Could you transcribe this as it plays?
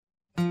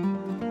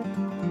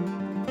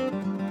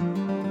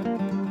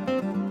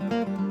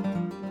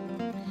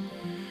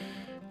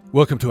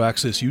Welcome to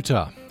Access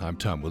Utah. I'm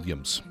Tom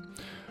Williams.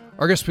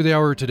 Our guest for the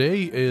hour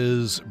today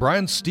is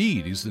Brian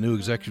Steed. He's the new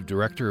executive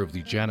director of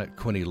the Janet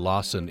Quinney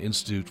Lawson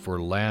Institute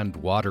for Land,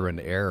 Water, and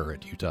Air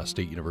at Utah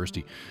State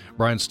University.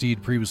 Brian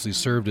Steed previously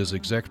served as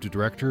executive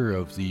director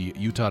of the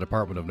Utah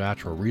Department of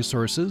Natural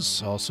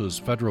Resources, also as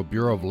Federal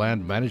Bureau of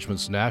Land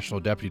Management's National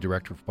Deputy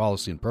Director for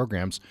Policy and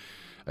Programs,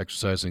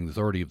 exercising the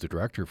authority of the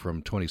director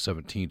from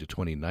 2017 to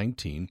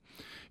 2019.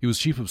 He was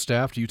chief of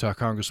staff to Utah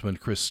Congressman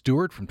Chris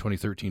Stewart from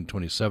 2013 to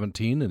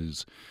 2017, and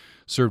has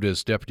served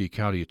as deputy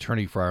county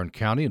attorney for Iron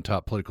County and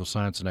taught political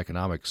science and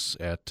economics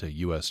at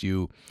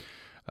USU.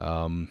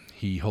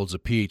 He holds a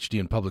PhD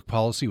in public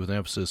policy with an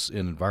emphasis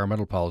in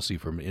environmental policy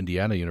from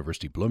Indiana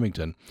University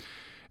Bloomington,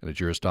 and a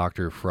Juris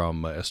Doctor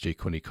from S.J.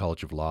 Quinney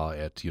College of Law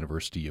at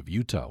University of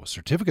Utah, a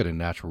certificate in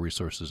natural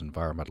resources and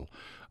environmental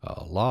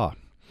law.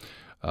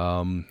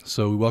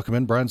 So we welcome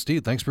in Brian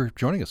Steed. Thanks for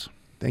joining us.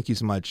 Thank you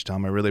so much,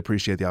 Tom. I really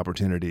appreciate the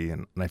opportunity,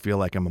 and I feel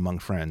like I'm among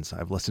friends.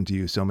 I've listened to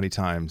you so many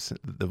times,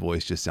 the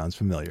voice just sounds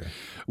familiar.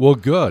 Well,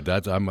 good.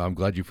 I'm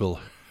glad you feel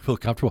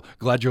comfortable.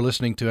 Glad you're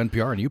listening to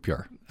NPR and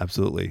UPR.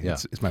 Absolutely. Yeah.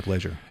 It's my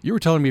pleasure. You were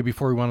telling me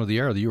before we went on the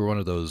air that you were one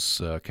of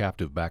those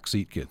captive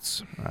backseat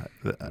kids.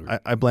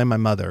 I blame my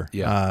mother.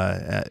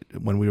 Yeah.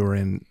 When we were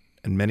in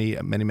many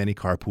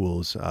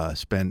carpools,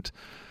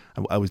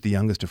 I was the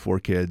youngest of four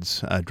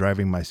kids,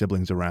 driving my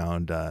siblings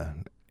around.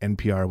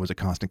 NPR was a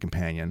constant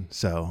companion,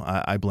 so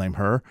I blame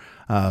her,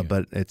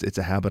 but it's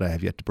a habit I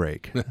have yet to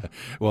break.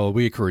 Well,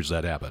 we encourage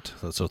that habit,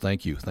 so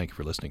thank you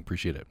for listening.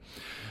 Appreciate it.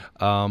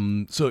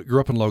 So you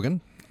grew up in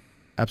Logan?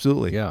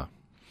 Absolutely. Yeah.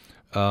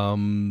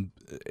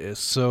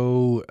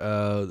 So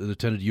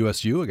attended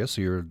USU, I guess,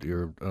 so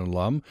you're an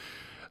alum,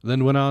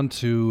 then went on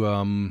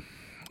to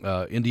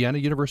Indiana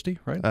University,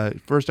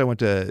 right? First, I went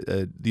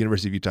to the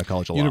University of Utah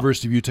College of Law.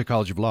 University of Utah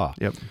College of Law.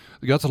 Yep.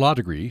 You got the law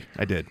degree.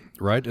 I did.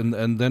 Right,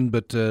 and then,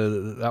 but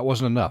that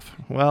wasn't enough.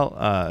 Well,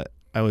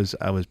 I was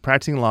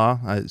practicing law.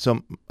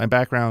 So my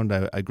background,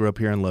 I grew up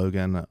here in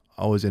Logan.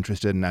 Always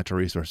interested in natural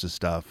resources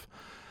stuff.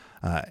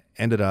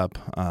 Ended up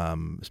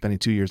spending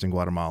 2 years in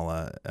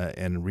Guatemala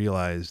and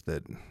realized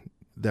that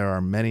there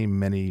are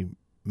many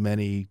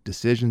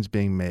decisions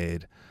being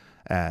made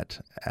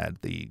at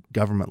the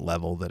government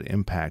level that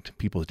impact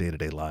people's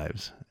day-to-day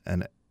lives.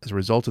 And as a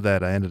result of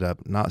that, I ended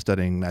up not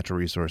studying natural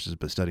resources,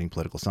 but studying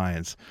political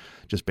science,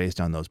 just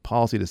based on those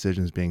policy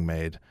decisions being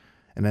made,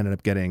 and ended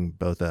up getting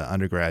both an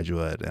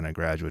undergraduate and a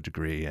graduate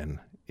degree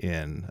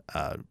in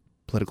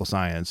political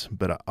science,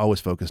 but I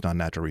always focused on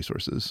natural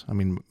resources. I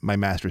mean, my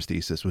master's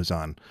thesis was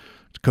on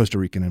Costa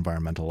Rican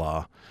environmental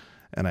law.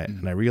 And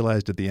I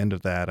realized at the end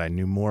of that, I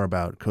knew more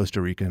about Costa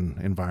Rican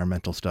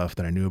environmental stuff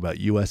than I knew about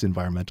U.S.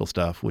 environmental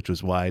stuff, which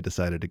was why I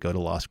decided to go to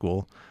law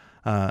school.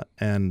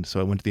 And so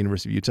I went to the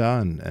University of Utah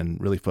and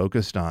really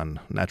focused on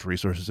natural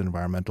resources and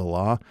environmental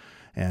law.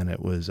 And it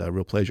was a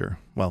real pleasure.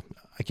 Well,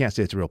 I can't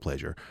say it's a real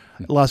pleasure.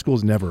 Law school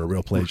is never a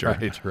real pleasure.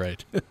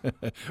 Right.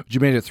 But you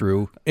made it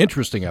through.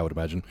 Interesting, I would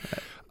imagine.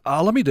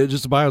 Let me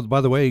just, by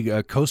the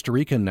way, Costa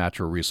Rican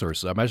natural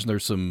resources, I imagine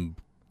there's some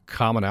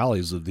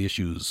commonalities of the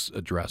issues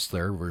addressed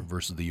there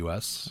versus the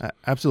U.S.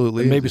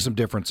 Absolutely. And maybe some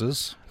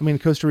differences. I mean,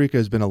 Costa Rica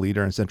has been a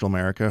leader in Central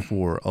America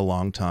for a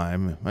long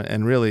time,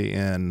 and really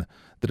in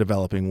the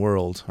developing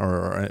world,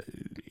 or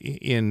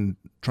in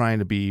trying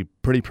to be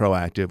pretty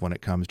proactive when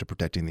it comes to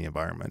protecting the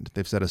environment.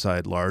 They've set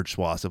aside large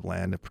swaths of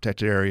land in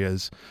protected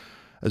areas,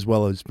 as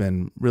well as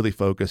been really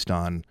focused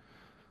on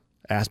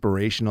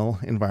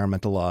aspirational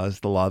environmental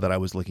laws. The law that I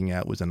was looking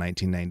at was a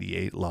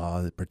 1998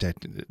 law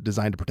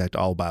designed to protect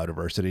all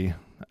biodiversity.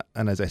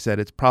 And as I said,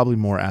 it's probably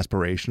more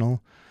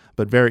aspirational,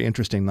 but very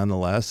interesting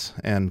nonetheless.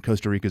 And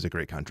Costa Rica is a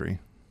great country.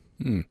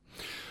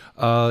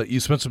 You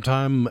spent some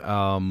time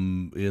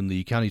in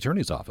the county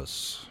attorney's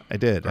office. I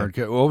did.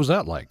 What was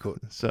that like?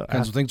 What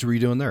kinds of things were you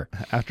doing there?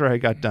 After I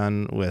got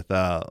done with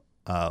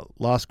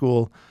law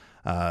school,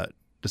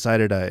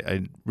 decided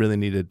I really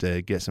needed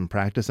to get some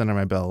practice under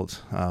my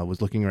belt,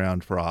 was looking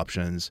around for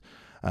options,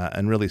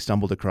 and really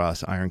stumbled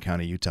across Iron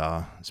County,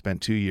 Utah.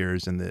 Spent 2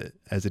 years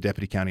as a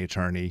deputy county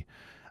attorney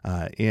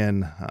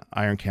in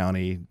Iron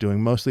County,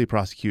 doing mostly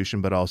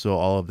prosecution, but also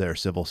all of their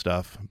civil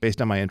stuff.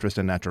 Based on my interest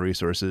in natural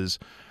resources,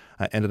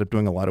 I ended up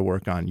doing a lot of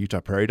work on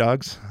Utah prairie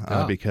dogs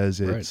because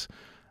it's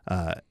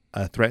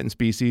a threatened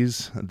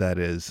species that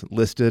is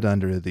listed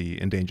under the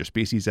Endangered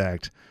Species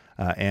Act.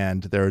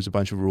 And there's a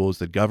bunch of rules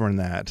that govern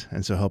that,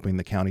 and so helping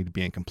the county to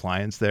be in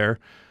compliance there.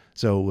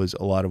 So it was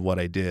a lot of what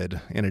I did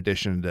in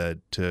addition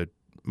to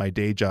my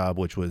day job,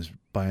 which was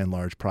by and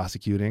large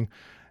prosecuting.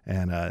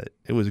 And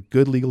it was a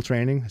good legal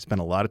training. I spent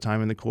a lot of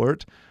time in the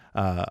court.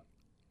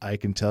 I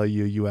can tell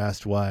you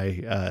asked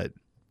why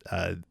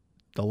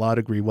the law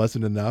degree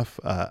wasn't enough.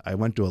 I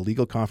went to a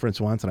legal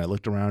conference once, and I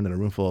looked around in a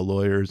room full of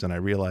lawyers, and I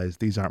realized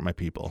these aren't my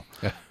people.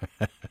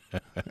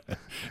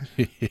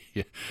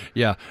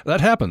 Yeah,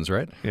 that happens,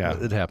 right? Yeah.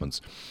 It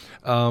happens.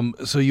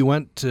 So you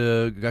got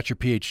your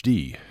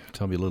PhD.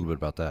 Tell me a little bit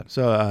about that.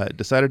 So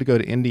decided to go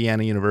to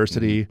Indiana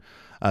University.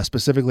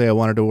 Specifically, I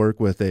wanted to work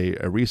with a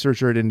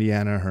researcher at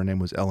Indiana. Her name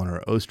was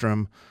Eleanor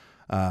Ostrom.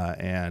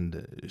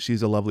 and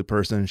she's a lovely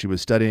person. She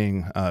was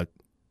studying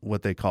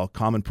what they call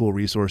common pool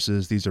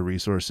resources. These are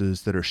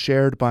resources that are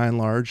shared by and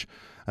large,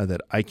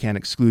 that I can't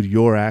exclude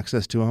your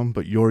access to them,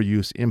 but your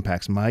use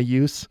impacts my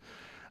use,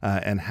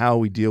 and how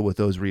we deal with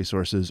those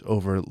resources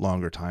over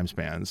longer time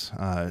spans.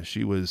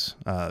 She was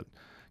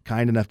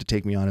kind enough to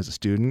take me on as a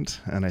student,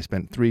 and I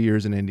spent 3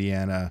 years in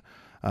Indiana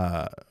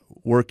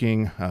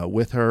working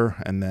with her,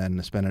 and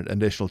then spent an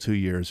additional 2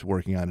 years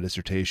working on a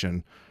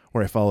dissertation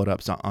where I followed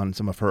up on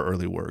some of her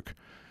early work.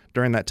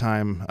 During that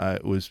time,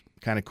 it was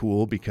kind of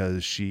cool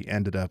because she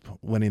ended up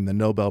winning the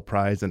Nobel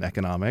Prize in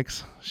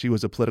economics. She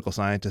was a political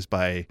scientist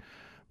by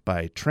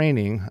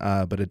training,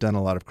 but had done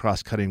a lot of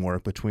cross-cutting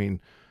work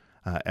between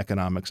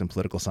economics and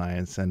political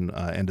science, and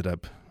ended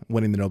up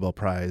winning the Nobel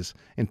Prize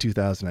in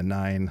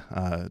 2009.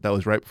 That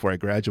was right before I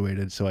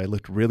graduated, so I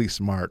looked really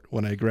smart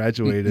when I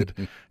graduated,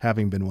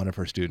 having been one of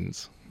her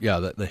students.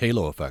 Yeah, the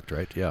halo effect,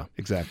 right? Yeah.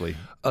 Exactly.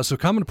 So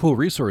common pool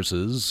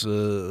resources,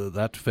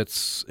 that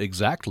fits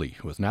exactly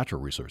with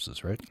natural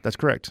resources, right? That's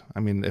correct.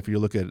 I mean, if you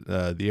look at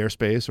the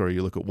airspace, or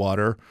you look at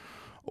water,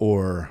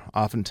 or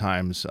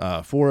oftentimes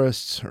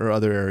forests or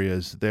other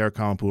areas, they are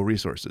common pool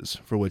resources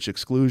for which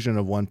exclusion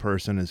of one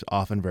person is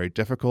often very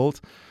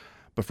difficult,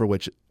 but for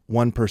which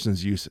one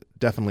person's use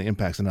definitely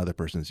impacts another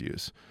person's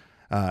use.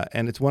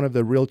 And it's one of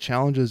the real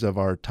challenges of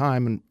our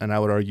time, and I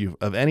would argue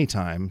of any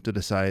time, to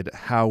decide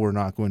how we're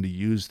not going to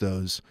use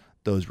those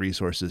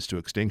resources to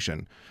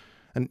extinction.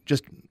 And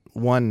just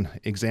one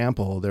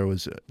example,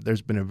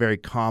 there's been a very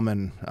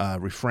common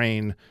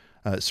refrain,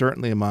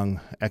 certainly among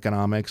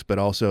economics, but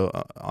also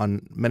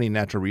on many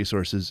natural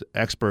resources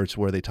experts,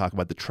 where they talk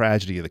about the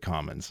tragedy of the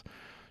commons,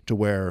 to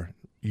where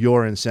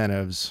your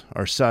incentives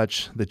are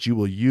such that you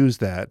will use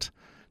that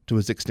to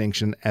its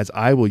extinction as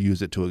I will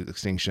use it to its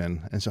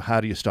extinction. And so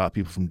how do you stop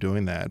people from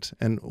doing that?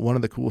 And one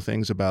of the cool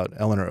things about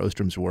Elinor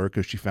Ostrom's work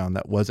is she found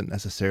that wasn't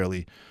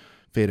necessarily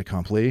fait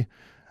accompli,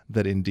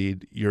 that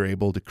indeed you're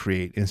able to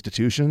create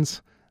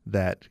institutions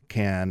that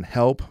can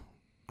help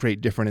create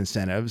different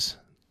incentives,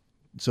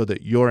 so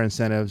that your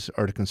incentives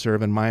are to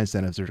conserve and my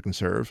incentives are to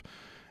conserve.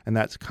 And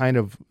that's kind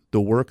of the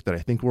work that I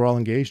think we're all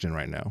engaged in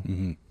right now.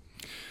 Mm-hmm.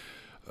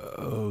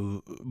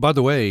 By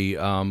the way,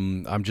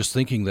 I'm just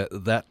thinking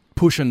that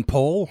push and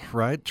pull,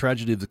 right?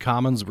 Tragedy of the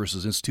commons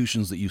versus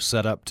institutions that you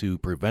set up to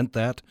prevent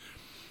that,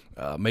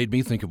 made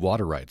me think of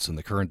water rights and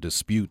the current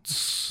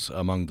disputes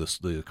among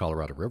the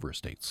Colorado River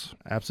states.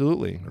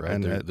 Absolutely. Right.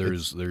 And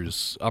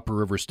there's upper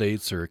river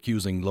states are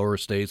accusing lower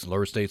states, and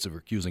lower states are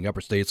accusing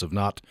upper states of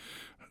not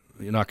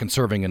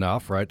conserving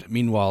enough, right?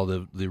 Meanwhile,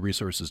 the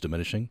resource is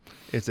diminishing.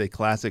 It's a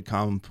classic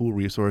common pool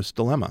resource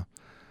dilemma,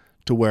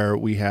 to where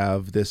we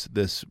have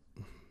this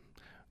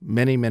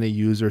many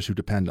users who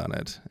depend on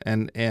it.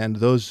 And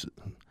those,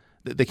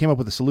 they came up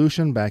with a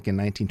solution back in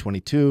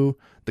 1922,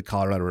 the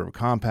Colorado River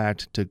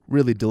Compact, to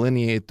really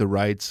delineate the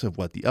rights of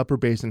what the upper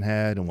basin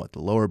had and what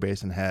the lower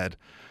basin had.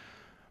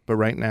 But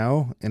right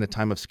now, in a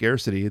time of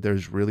scarcity,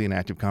 there's really an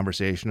active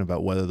conversation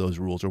about whether those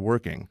rules are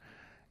working.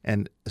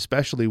 And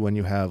especially when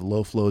you have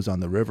low flows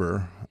on the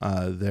river,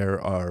 there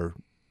are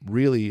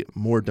really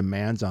more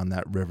demands on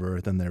that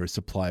river than there is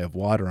supply of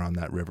water on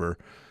that river.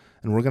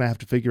 And we're going to have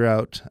to figure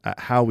out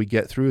how we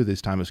get through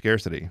this time of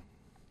scarcity.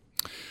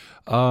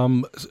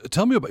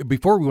 Tell me about,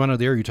 before we went on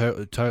there, you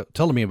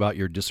telling me about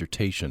your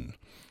dissertation,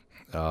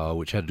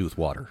 which had to do with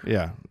water.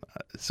 Yeah.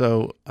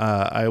 So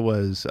I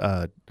was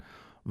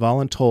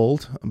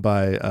voluntold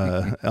by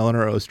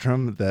Elinor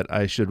Ostrom that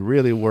I should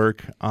really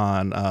work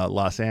on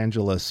Los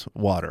Angeles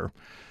water.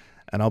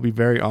 And I'll be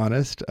very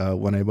honest,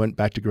 when I went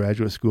back to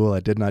graduate school, I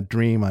did not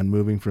dream on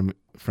moving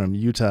from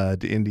Utah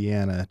to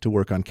Indiana to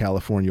work on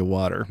California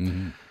water.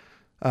 Mm-hmm.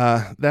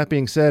 That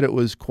being said, it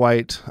was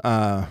quite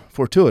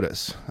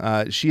fortuitous.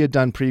 She had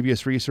done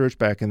previous research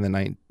back in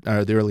the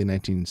early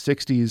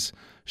 1960s.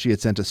 She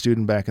had sent a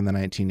student back in the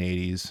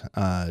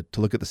 1980s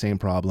to look at the same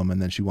problem, and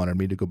then she wanted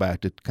me to go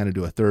back to kind of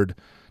do a third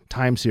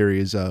time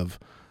series of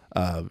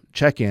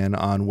check-in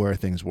on where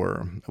things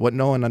were. What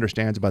no one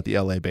understands about the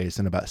LA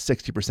basin, about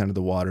 60% of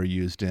the water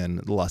used in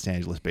the Los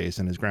Angeles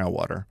basin is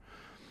groundwater.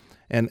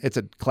 And it's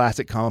a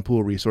classic common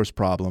pool resource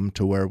problem,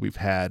 to where we've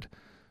had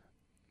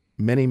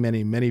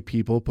many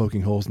people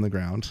poking holes in the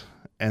ground,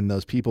 and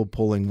those people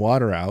pulling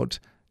water out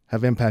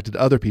have impacted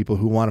other people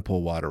who want to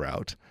pull water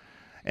out.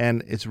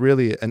 And it's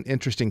really an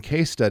interesting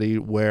case study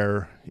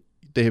where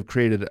they have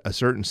created a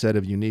certain set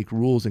of unique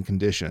rules and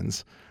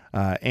conditions,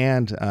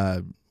 and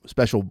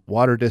special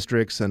water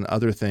districts and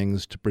other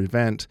things to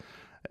prevent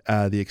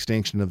the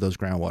extinction of those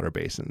groundwater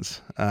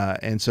basins.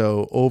 And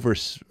so over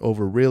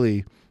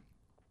really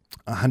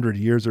 100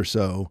 years or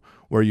so,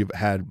 where you've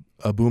had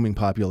a booming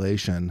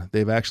population,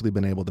 they've actually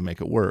been able to make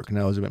it work.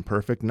 Now, has it been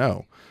perfect?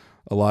 No.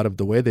 A lot of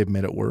the way they've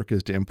made it work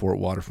is to import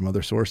water from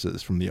other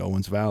sources, from the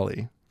Owens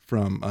Valley,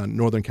 from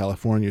Northern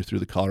California through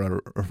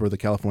the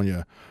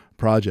California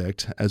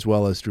project, as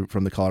well as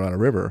from the Colorado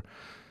River.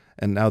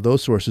 And now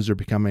those sources are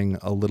becoming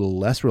a little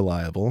less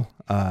reliable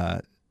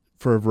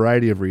for a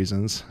variety of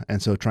reasons.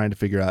 And so trying to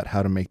figure out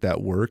how to make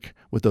that work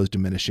with those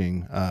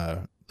diminishing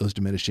those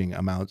diminishing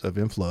amounts of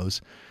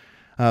inflows.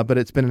 But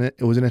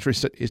it was an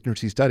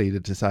interesting study to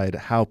decide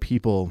how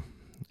people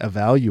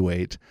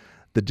evaluate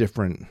the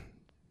different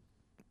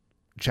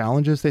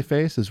challenges they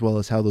face, as well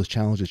as how those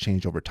challenges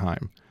change over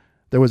time.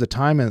 There was a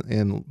time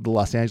in the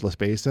Los Angeles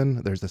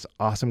basin, there's this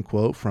awesome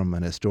quote from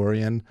an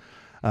historian,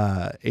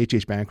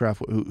 H.H.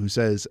 Bancroft, who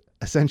says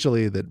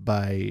essentially that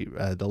by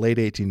the late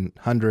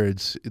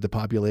 1800s, the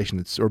population,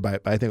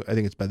 I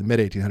think it's by the mid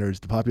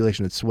 1800s, the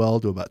population had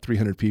swelled to about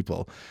 300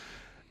 people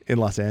in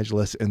Los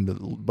Angeles, and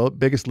the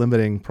biggest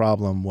limiting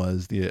problem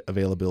was the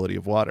availability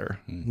of water.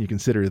 You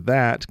consider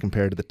that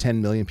compared to the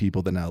 10 million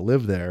people that now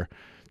live there,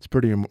 it's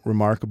pretty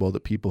remarkable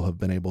that people have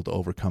been able to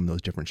overcome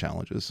those different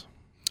challenges.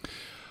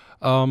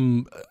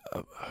 Water,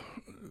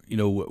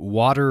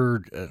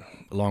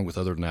 along with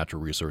other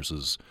natural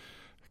resources,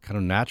 kind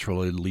of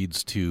naturally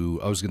leads to,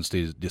 I was going to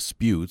say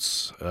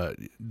disputes.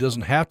 It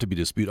doesn't have to be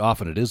dispute.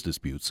 Often it is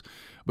disputes,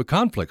 but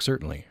conflict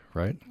certainly,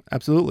 right?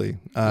 Absolutely.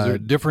 There are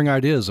differing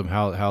ideas of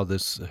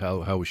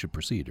how we should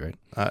proceed, right?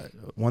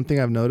 One thing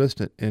I've noticed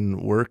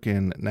in work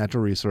in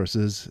natural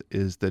resources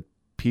is that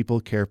people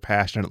care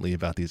passionately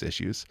about these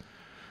issues.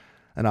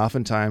 And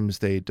oftentimes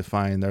they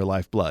define their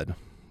lifeblood.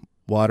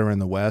 Water in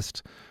the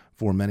West,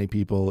 for many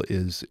people,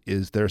 is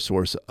their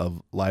source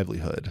of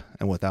livelihood.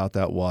 And without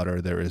that water,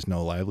 there is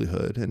no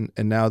livelihood.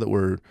 And now that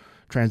we're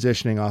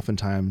transitioning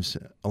oftentimes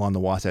along the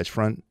Wasatch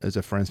Front,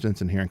 for instance,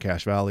 and here in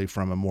Cache Valley,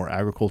 from a more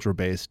agriculture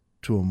base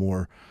to a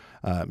more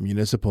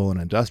municipal and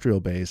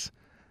industrial base,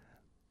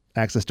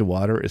 access to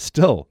water is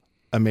still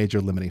a major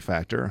limiting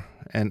factor.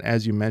 And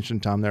as you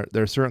mentioned, Tom,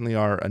 there certainly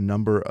are a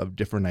number of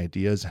different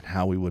ideas on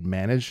how we would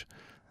manage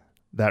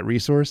that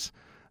resource.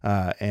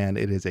 And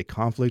it is a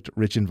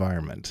conflict-rich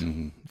environment.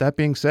 Mm-hmm. That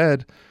being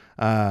said,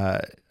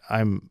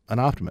 I'm an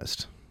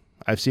optimist.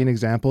 I've seen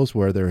examples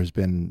where there has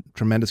been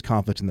tremendous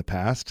conflict in the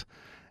past,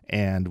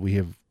 and we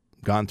have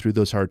gotten through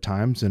those hard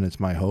times, and it's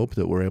my hope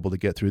that we're able to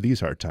get through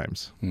these hard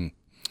times.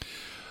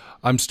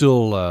 I'm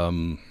still, I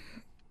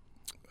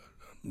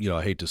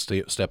hate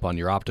to step on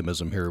your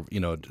optimism here,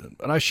 and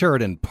I share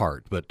it in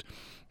part, but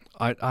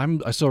I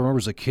still remember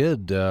as a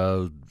kid,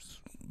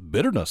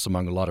 bitterness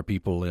among a lot of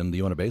people in the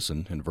Uinta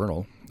Basin in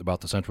Vernal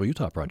about the Central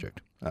Utah Project.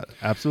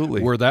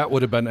 Absolutely. Where that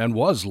would have been and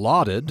was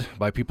lauded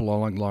by people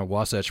along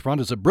Wasatch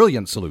Front as a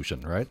brilliant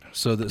solution, right?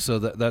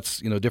 That's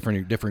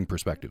differing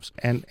perspectives.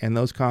 And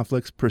those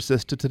conflicts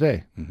persist to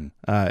today. Mm-hmm.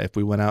 If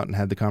we went out and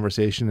had the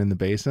conversation in the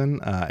basin,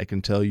 I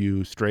can tell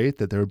you straight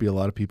that there would be a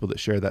lot of people that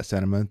share that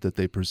sentiment, that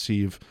they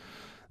perceive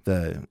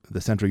the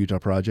Central Utah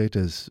Project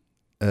as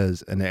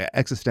an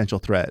existential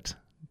threat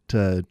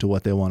to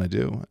what they want to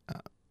do.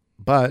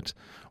 But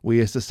we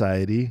as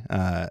society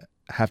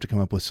have to come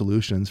up with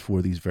solutions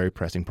for these very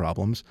pressing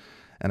problems.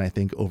 And I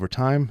think over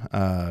time,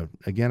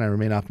 again, I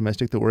remain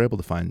optimistic that we're able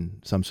to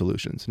find some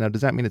solutions. Now,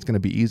 does that mean it's going to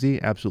be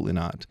easy? Absolutely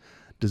not.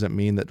 Does it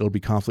mean that it'll be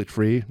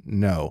conflict-free?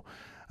 No.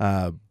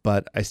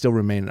 But I still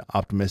remain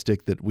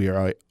optimistic that we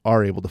are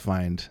able to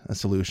find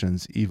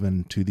solutions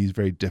even to these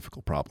very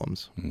difficult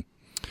problems. Mm-hmm.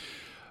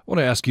 I want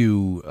to ask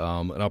you,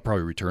 and I'll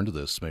probably return to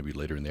this maybe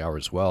later in the hour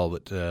as well,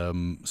 but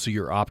so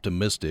you're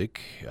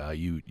optimistic.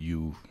 You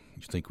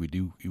think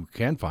you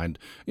can find,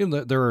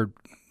 there are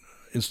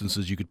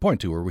instances you could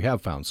point to where we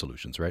have found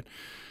solutions, right?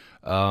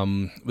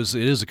 It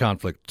is a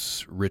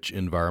conflict-rich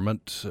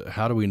environment.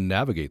 How do we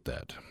navigate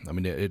that? I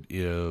mean,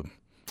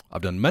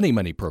 I've done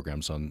many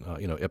programs on,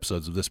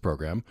 episodes of this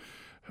program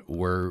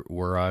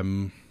where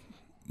I'm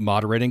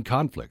moderating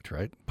conflict,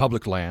 right?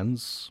 Public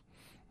lands,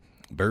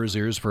 Bears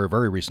Ears for a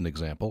very recent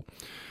example.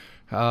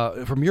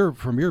 From your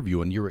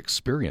view and your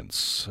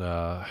experience,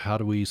 how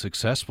do we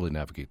successfully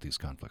navigate these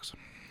conflicts?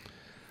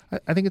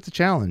 I think it's a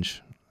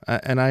challenge,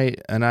 and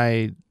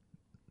I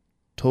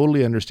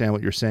totally understand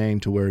what you're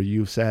saying, to where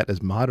you've sat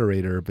as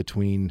moderator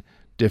between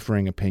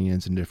differing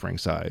opinions and differing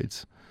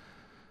sides.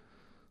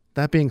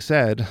 That being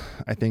said,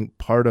 I think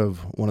part of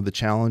one of the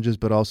challenges,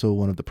 but also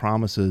one of the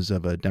promises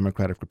of a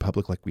democratic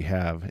republic like we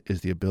have,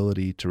 is the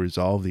ability to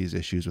resolve these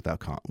issues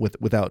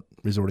without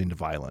resorting to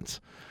violence.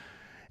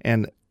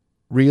 And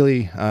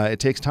really, it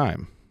takes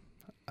time.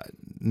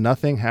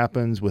 Nothing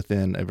happens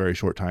within a very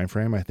short time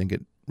frame. I think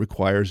it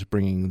requires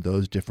bringing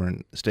those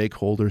different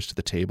stakeholders to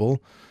the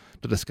table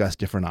to discuss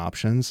different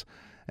options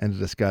and to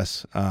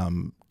discuss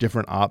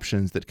different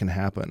options that can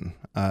happen.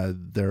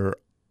 There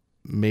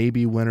may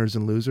be winners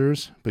and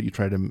losers, but you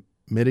try to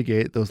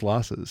mitigate those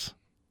losses.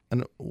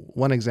 And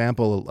one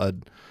example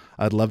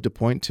I'd love to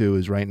point to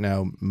is right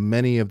now,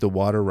 many of the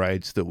water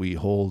rights that we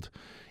hold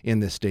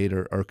in this state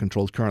are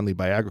controlled currently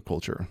by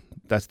agriculture.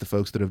 That's the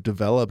folks that have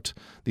developed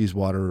these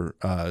water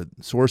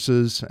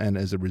sources and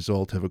as a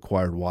result have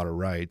acquired water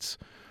rights.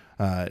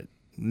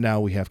 Now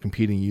we have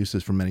competing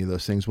uses for many of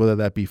those things, whether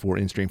that be for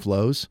in-stream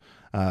flows,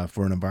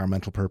 for an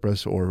environmental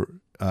purpose, or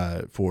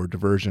for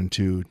diversion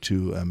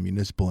to a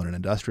municipal and an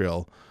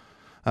industrial.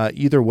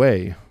 Either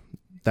way,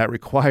 that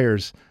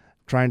requires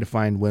trying to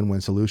find win-win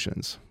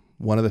solutions.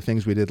 One of the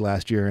things we did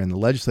last year in the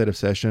legislative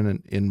session,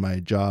 and in my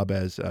job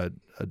as a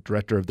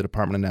director of the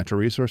Department of Natural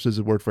Resources,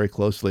 I worked very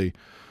closely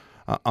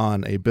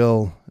on a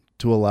bill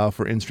to allow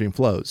for in-stream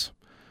flows.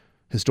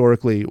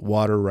 Historically,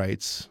 water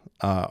rights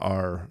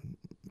are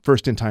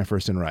first in time,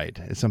 first in right.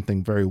 It's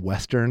something very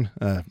Western,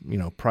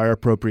 prior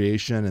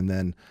appropriation and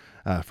then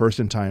first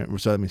in time.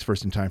 So that means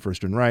first in time,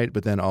 first in right,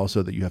 but then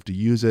also that you have to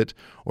use it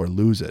or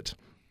lose it.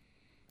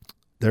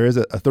 There is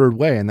a third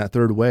way, and that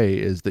third way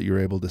is that you're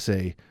able to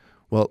say,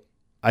 well,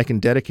 I can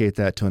dedicate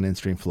that to an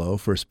in-stream flow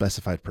for a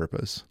specified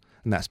purpose.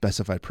 And that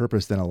specified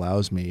purpose then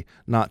allows me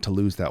not to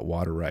lose that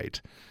water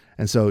right.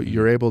 And so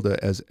you're able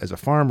to, as a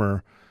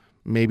farmer,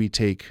 maybe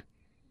take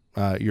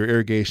your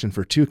irrigation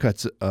for 2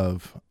 cuts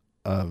of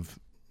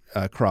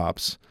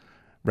crops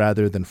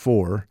rather than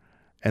 4,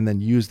 and then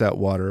use that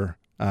water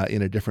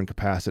in a different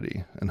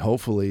capacity. And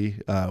hopefully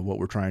what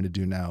we're trying to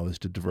do now is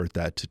to divert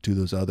that to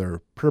those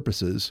other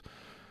purposes,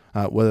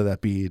 whether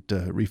that be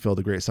to refill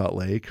the Great Salt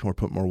Lake or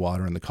put more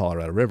water in the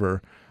Colorado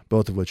River,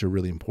 both of which are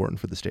really important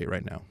for the state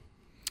right now.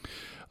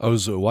 I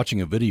was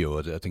watching a video,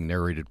 I think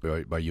narrated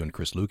by you and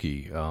Chris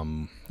Lukey.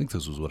 I think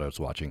this was what I was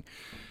watching.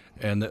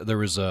 And there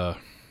was a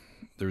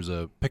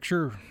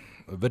picture,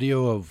 a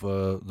video of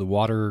the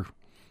water,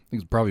 I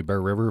think it's probably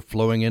Bear River,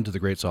 flowing into the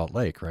Great Salt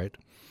Lake, right?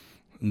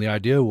 And the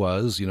idea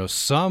was,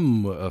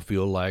 some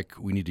feel like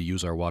we need to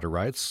use our water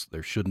rights.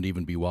 There shouldn't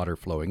even be water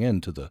flowing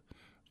into the,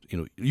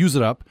 use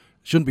it up.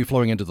 Shouldn't be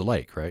flowing into the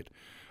lake, right?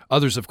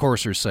 Others, of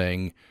course, are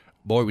saying,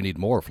 boy, we need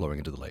more flowing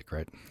into the lake,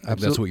 right?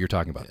 Absolutely. That's what you're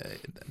talking about.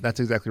 That's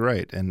exactly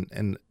right.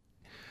 And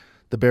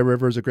the Bear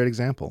River is a great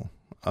example.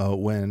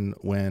 When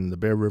the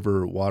Bear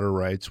River water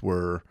rights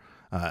were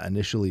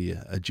initially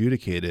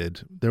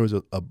adjudicated, there was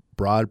a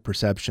broad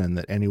perception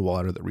that any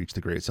water that reached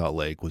the Great Salt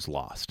Lake was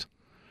lost.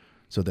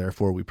 So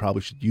therefore, we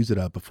probably should use it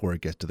up before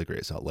it gets to the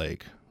Great Salt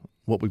Lake.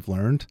 What we've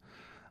learned,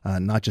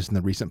 not just in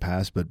the recent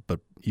past, but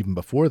even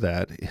before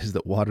that, is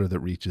that water that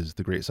reaches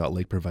the Great Salt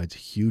Lake provides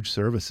huge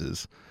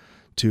services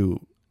to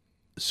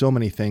so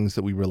many things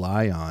that we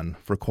rely on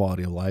for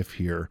quality of life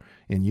here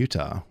in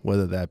Utah,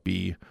 whether that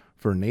be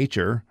for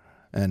nature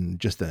and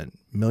just the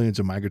millions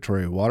of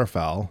migratory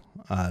waterfowl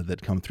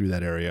that come through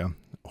that area,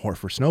 or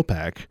for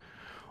snowpack,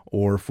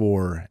 or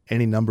for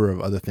any number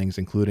of other things,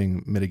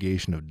 including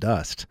mitigation of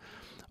dust.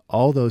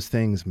 All those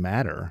things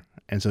matter.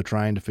 And so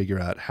trying to figure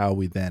out how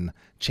we then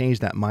change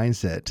that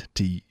mindset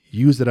to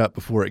use it up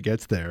before it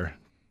gets there,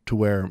 to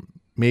where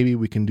maybe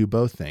we can do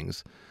both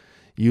things.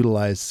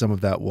 Utilize some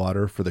of that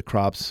water for the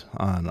crops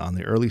on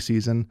the early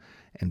season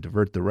and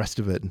divert the rest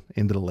of it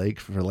into the lake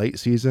for late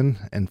season,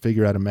 and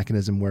figure out a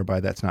mechanism whereby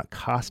that's not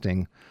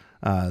costing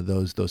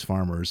those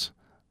farmers,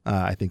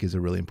 I think is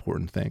a really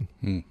important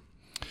thing.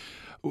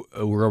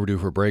 We're overdue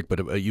for a break,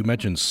 but you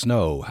mentioned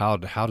snow. How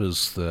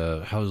does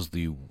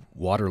the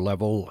water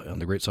level on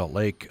the Great Salt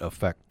Lake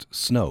affect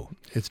snow?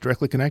 It's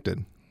directly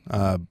connected,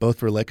 both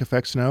for lake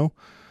effect snow,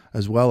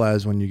 as well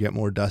as when you get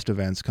more dust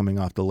events coming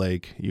off the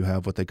lake, you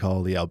have what they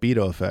call the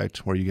albedo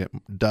effect, where you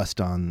get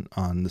dust on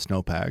the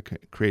snowpack.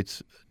 It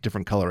creates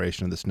different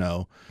coloration of the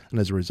snow, and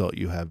as a result,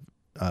 you have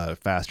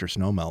faster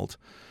snow melt.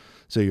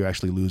 So you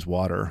actually lose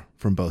water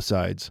from both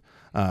sides.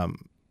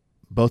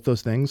 Both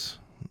those things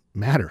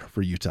matter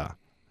for Utah,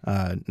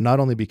 not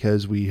only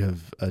because we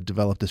have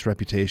developed this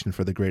reputation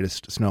for the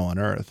greatest snow on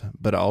earth,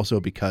 but also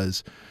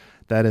because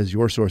that is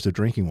your source of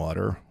drinking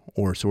water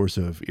or source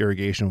of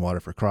irrigation water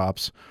for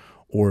crops,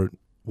 or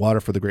water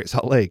for the Great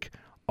Salt Lake,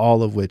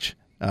 all of which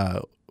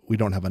we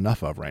don't have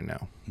enough of right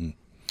now.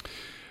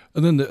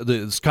 And then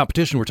this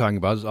competition we're talking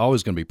about is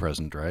always going to be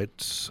present,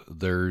 right?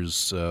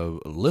 There's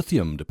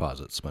lithium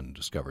deposits been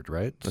discovered,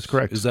 right? That's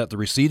correct. Is that the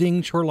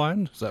receding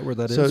shoreline? Is that where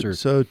that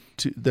is?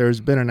 There's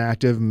been an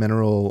active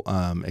mineral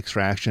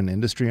extraction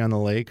industry on the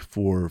lake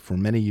for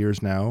many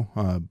years now,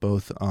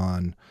 both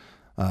on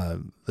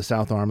the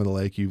south arm of the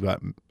lake. You've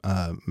got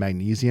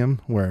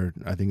magnesium, where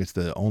I think it's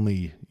the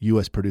only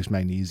U.S. produced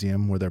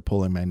magnesium, where they're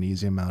pulling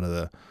magnesium out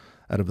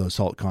of those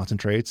salt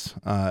concentrates,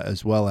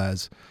 as well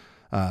as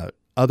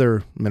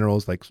other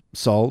minerals like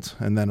salt.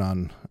 And then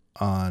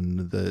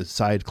on the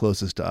side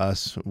closest to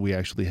us, we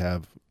actually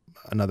have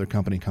another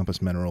company, Compass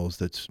Minerals,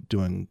 that's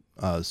doing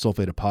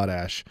sulfate of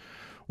potash,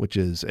 which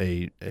is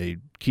a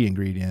key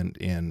ingredient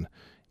in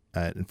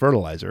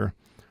fertilizer.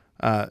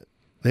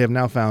 They have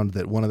now found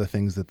that one of the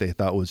things that they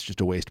thought was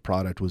just a waste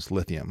product was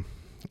lithium.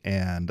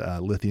 And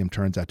lithium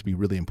turns out to be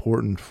really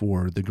important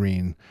for the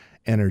green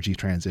energy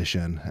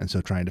transition. And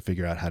so trying to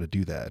figure out how to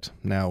do that.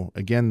 Now,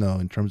 again, though,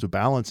 in terms of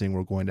balancing,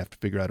 we're going to have to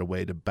figure out a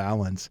way to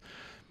balance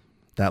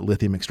that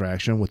lithium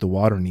extraction with the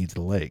water needs of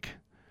the lake.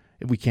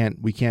 We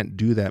can't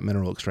do that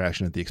mineral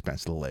extraction at the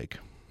expense of the lake.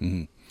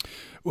 Mm-hmm.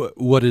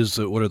 What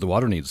are the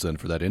water needs then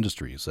for that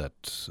industry? Is that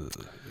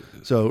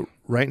so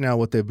right now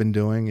what they've been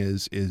doing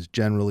is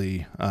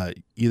generally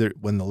either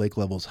when the lake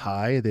level's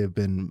high, they've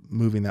been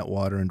moving that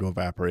water into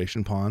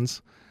evaporation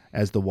ponds.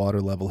 As the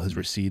water level has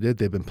receded,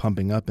 they've been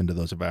pumping up into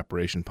those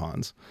evaporation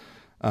ponds.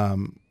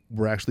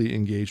 We're actually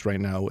engaged right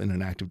now in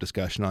an active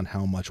discussion on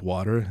how much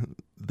water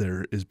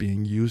there is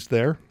being used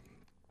there.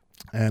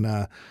 And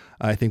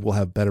I think we'll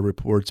have better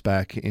reports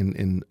back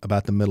in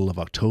about the middle of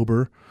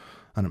October.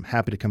 And I'm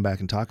happy to come back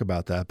and talk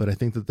about that. But I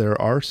think that there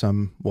are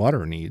some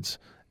water needs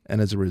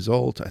And as a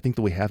result, I think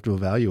that we have to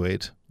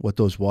evaluate what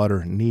those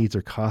water needs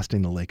are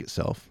costing the lake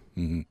itself.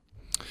 Mm-hmm.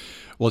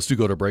 Well, let's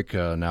go to break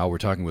now. We're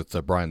talking with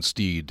Brian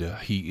Steed.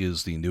 He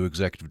is the new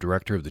executive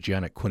director of the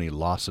Janet Quinney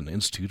Lawson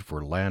Institute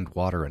for Land,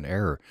 Water, and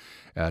Air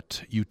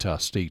at Utah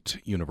State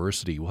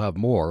University. We'll have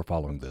more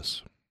following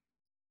this.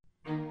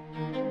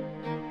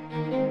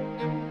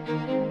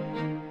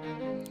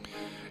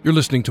 You're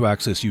listening to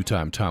Access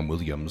Utah. I'm Tom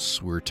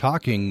Williams. We're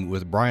talking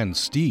with Brian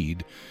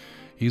Steed.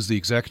 He's the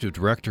executive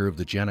director of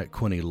the Janet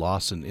Quinney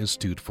Lawson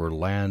Institute for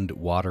Land,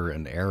 Water,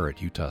 and Air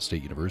at Utah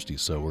State University.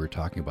 So we're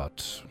talking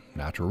about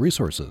natural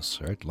resources,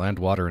 right? Land,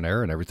 water, and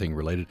air, and everything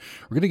related.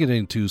 We're going to get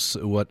into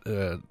what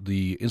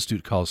the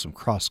Institute calls some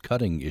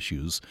cross-cutting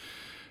issues.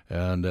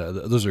 And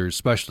those are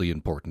especially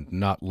important,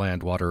 not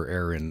land, water,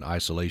 air in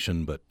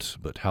isolation, but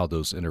how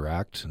those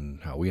interact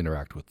and how we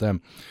interact with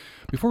them.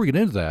 Before we get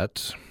into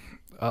that,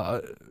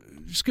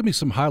 just give me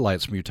some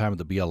highlights from your time at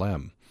the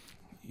BLM.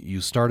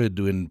 You started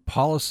doing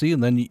policy,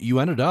 and then you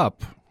ended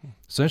up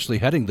essentially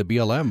heading the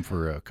BLM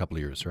for a couple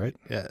of years, right?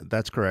 Yeah,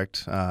 that's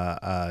correct.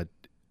 I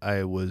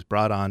was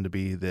brought on to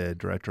be the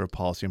director of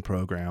policy and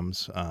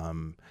programs.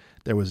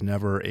 There was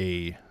never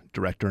a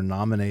director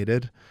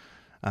nominated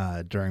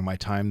during my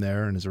time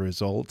there, and as a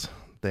result,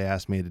 they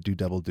asked me to do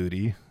double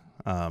duty.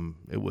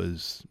 It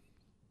was,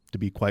 to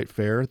be quite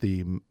fair,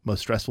 the most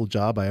stressful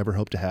job I ever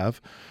hoped to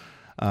have.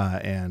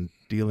 And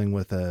dealing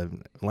with a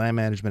land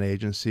management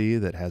agency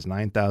that has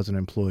 9,000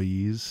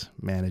 employees,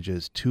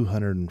 manages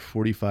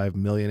 245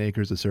 million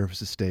acres of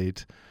surface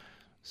estate,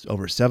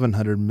 over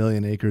 700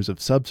 million acres of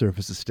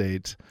subsurface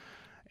estate,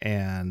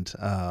 and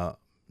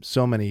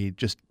so many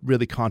just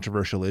really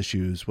controversial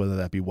issues, whether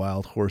that be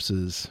wild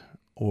horses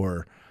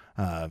or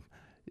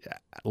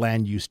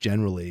land use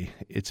generally.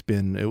 It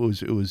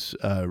was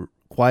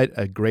quite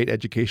a great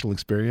educational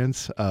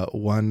experience,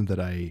 one that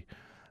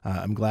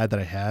I'm glad that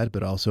I had,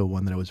 but also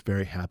one that I was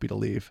very happy to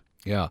leave.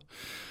 Yeah.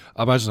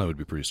 I imagine that would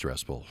be pretty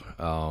stressful,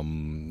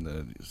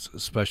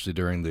 especially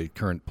during the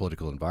current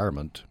political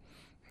environment.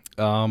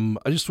 I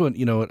just want,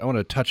 I want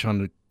to touch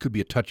on, it could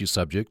be a touchy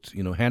subject,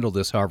 handle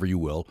this however you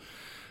will.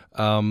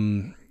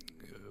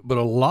 But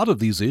a lot of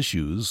these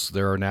issues,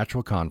 there are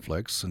natural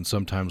conflicts, and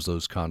sometimes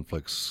those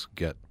conflicts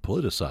get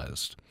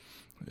politicized.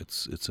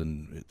 It's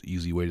an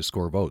easy way to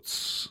score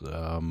votes.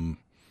 So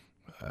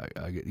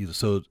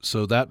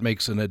that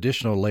makes an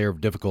additional layer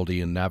of difficulty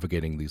in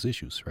navigating these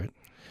issues, right?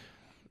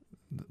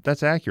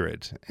 That's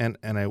accurate, and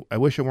I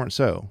wish it weren't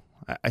so.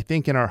 I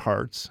think in our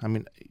hearts,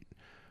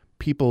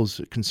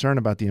 people's concern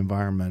about the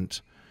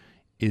environment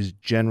is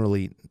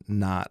generally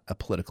not a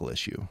political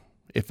issue.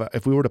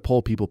 If we were to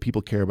poll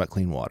people care about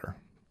clean water.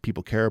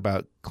 People care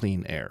about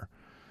clean air.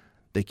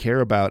 They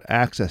care about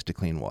access to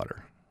clean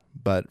water.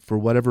 But for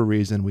whatever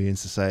reason, we in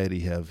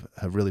society have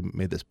really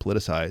made this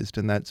politicized,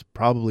 and that's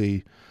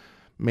probably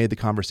made the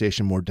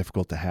conversation more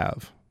difficult to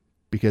have,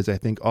 because I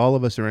think all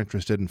of us are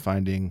interested in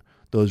finding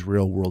those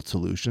real world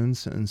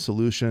solutions and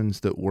solutions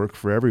that work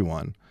for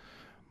everyone.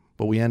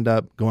 But we end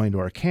up going to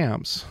our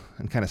camps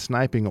and kind of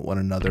sniping at one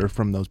another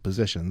from those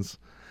positions.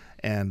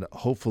 And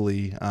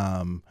hopefully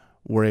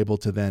we're able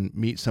to then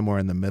meet somewhere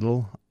in the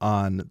middle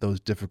on those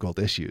difficult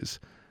issues.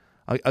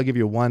 I'll give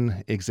you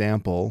one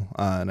example,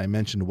 and I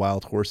mentioned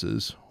wild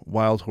horses.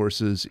 Wild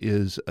horses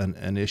is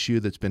an issue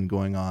that's been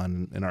going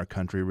on in our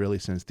country really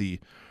since the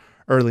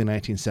early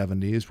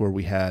 1970s, where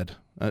we had,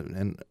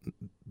 and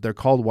they're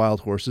called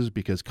wild horses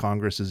because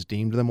Congress has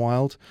deemed them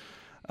wild.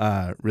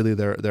 Really,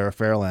 they're a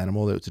feral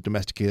animal. It's a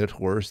domesticated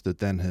horse that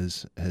then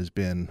has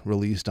been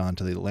released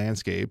onto the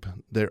landscape.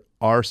 There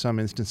are some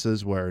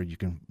instances where you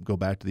can go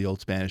back to the old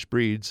Spanish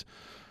breeds,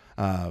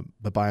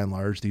 but by and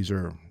large, these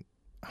are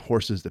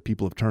horses that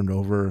people have turned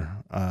over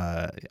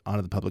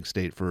onto the public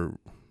estate for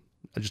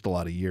just a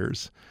lot of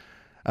years.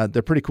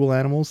 They're pretty cool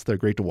animals. They're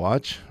great to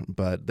watch,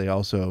 but they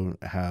also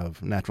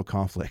have natural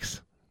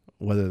conflicts,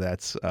 whether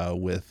that's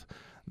with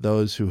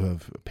those who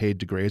have paid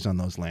to graze on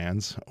those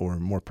lands, or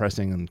more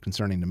pressing and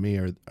concerning to me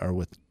are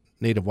with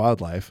native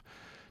wildlife,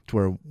 to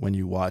where when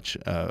you watch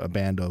a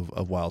band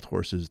of wild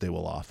horses, they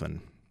will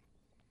often,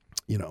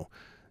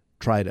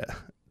 try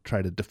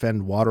to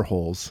defend water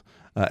holes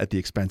at the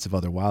expense of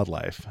other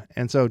wildlife.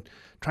 And so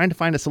trying to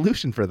find a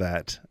solution for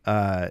that,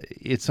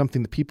 it's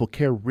something that people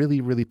care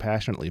really, really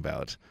passionately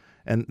about.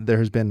 And there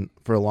has been,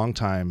 for a long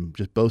time,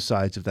 just both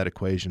sides of that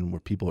equation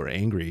where people are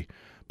angry,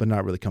 but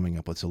not really coming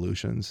up with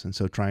solutions. And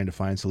so trying to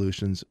find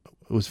solutions,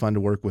 it was fun to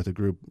work with a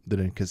group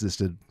that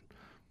consisted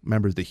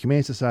members of the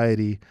Humane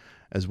Society,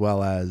 as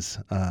well as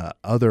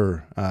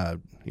other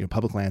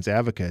public lands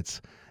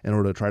advocates, in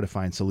order to try to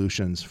find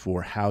solutions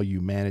for how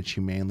you manage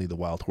humanely the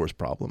wild horse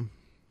problem.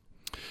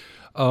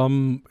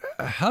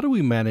 How do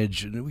we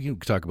manage, we can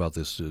talk about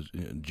this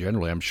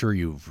generally, I'm sure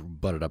you've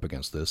butted up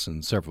against this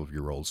in several of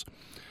your roles.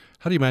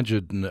 How do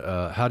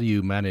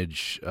you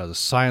manage the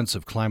science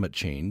of climate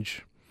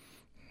change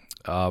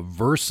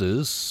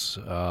versus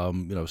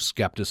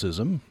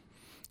skepticism?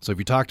 So if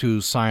you talk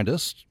to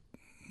scientists,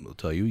 they'll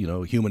tell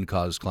you,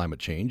 human-caused climate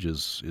change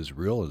is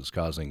real, is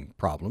causing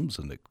problems,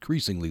 and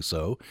increasingly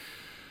so.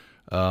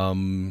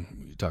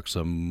 You talk to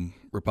some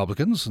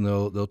Republicans, and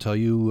they'll tell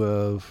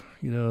you,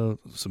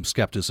 some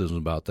skepticism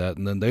about that,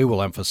 and then they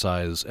will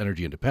emphasize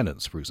energy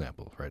independence, for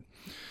example, right?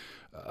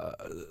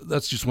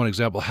 That's just one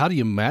example. How do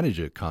you manage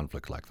a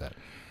conflict like that?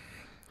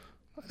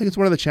 I think it's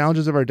one of the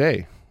challenges of our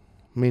day.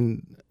 I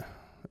mean,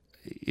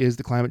 is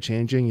the climate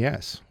changing?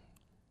 Yes.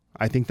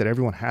 I think that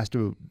everyone has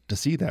to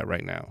see that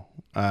right now.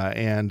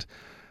 And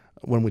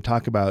when we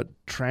talk about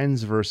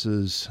trends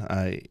versus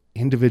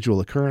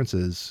individual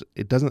occurrences,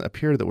 it doesn't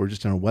appear that we're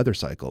just in a weather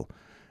cycle.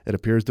 It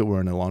appears that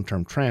we're in a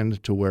long-term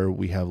trend to where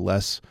we have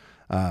less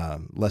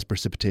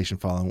precipitation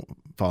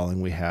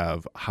falling. We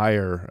have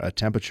higher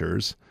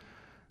temperatures.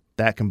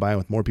 That combined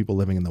with more people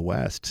living in the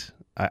West,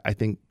 I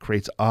think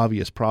creates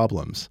obvious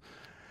problems.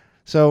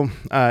 So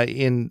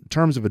in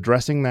terms of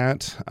addressing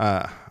that,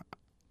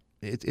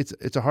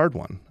 it's a hard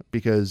one,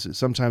 because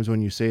sometimes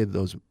when you say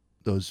those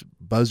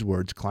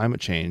buzzwords, climate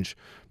change,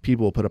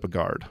 people will put up a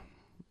guard.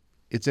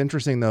 It's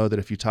interesting, though, that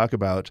if you talk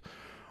about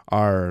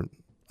our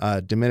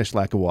diminished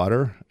lack of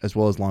water, as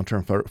well as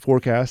long-term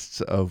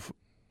forecasts of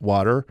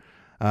water,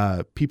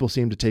 people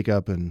seem to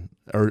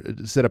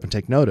sit up and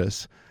take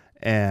notice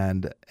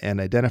and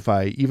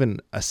identify, even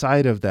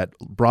aside of that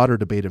broader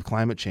debate of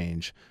climate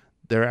change,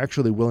 they're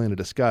actually willing to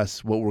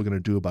discuss what we're going to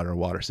do about our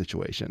water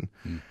situation.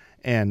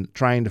 And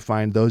trying to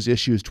find those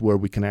issues to where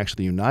we can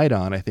actually unite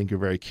on, I think, are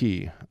very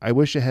key. I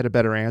wish I had a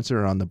better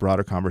answer on the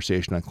broader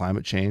conversation on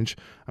climate change.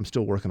 I'm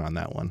still working on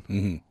that one.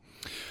 Mm-hmm.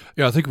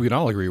 Yeah, I think we can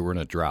all agree we're in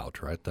a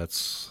drought, right?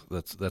 That's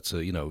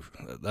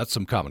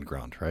some common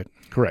ground, right?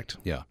 Correct.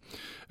 Yeah,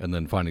 and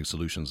then finding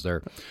solutions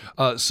there.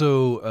 Janet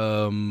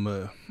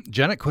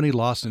Quinney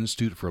Lawson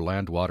Institute for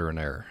Land, Water, and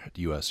Air at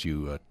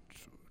USU.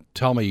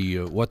 Tell me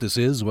what this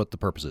is, what the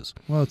purpose is.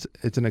 Well,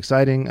 it's an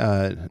exciting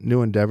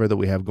new endeavor that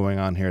we have going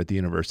on here at the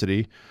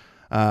university.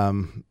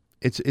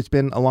 It's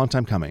been a long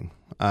time coming.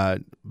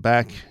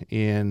 Back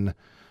since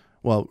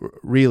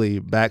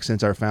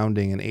our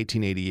founding in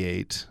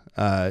 1888,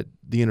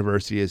 the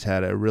university has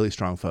had a really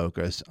strong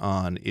focus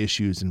on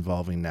issues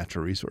involving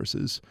natural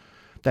resources.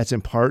 That's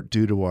in part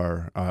due to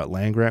our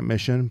land grant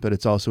mission, but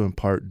it's also in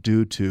part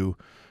due to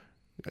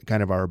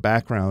kind of our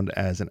background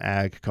as an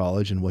ag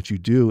college and what you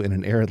do in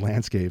an arid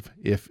landscape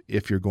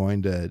if you're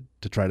going to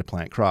try to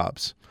plant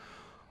crops.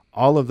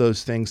 All of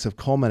those things have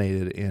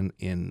culminated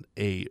in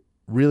a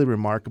really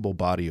remarkable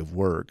body of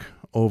work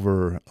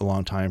over a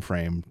long time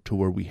frame to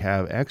where we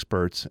have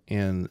experts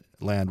in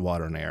land,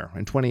 water, and air.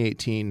 In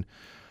 2018,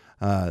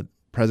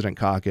 President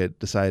Cockett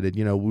decided,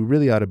 we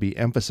really ought to be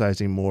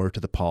emphasizing more to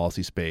the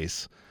policy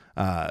space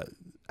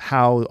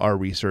how our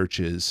research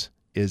is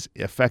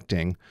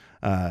affecting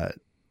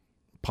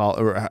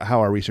how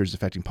our research is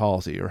affecting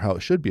policy, or how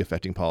it should be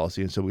affecting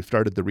policy. And so we've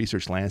started the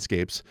research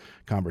landscapes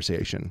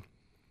conversation.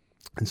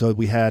 And so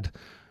we had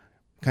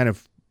kind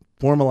of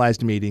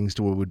formalized meetings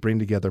to where we'd bring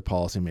together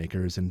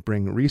policymakers and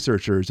bring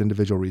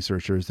individual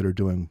researchers that are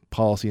doing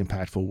policy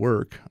impactful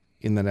work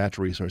in the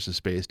natural resources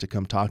space to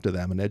come talk to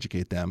them and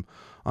educate them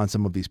on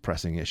some of these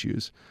pressing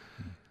issues.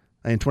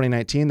 In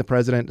 2019, the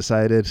president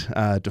decided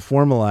to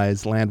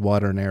formalize land,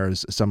 water, and air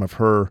as some of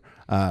her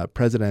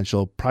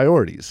presidential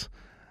priorities.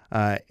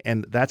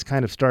 And that's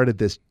kind of started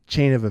this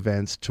chain of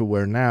events to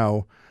where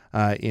now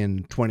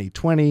in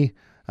 2020,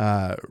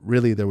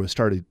 really there was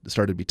started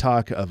to be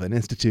talk of an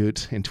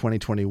institute. In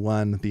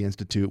 2021, the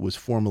institute was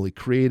formally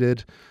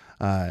created.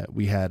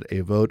 We had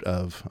a vote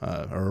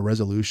or a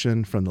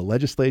resolution from the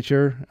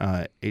legislature,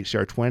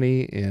 HR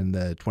 20 in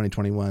the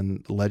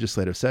 2021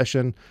 legislative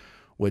session,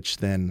 which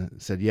then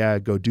said,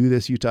 go do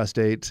this, Utah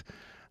State.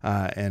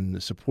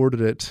 And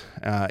supported it.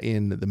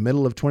 In the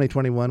middle of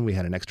 2021, we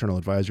had an external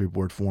advisory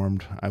board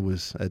formed. I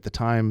was, at the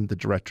time, the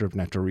director of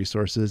natural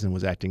resources and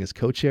was acting as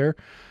co-chair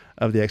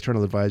of the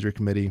external advisory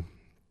committee.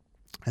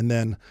 And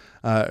then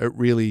it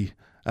really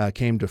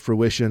came to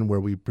fruition where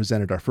we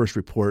presented our first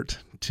report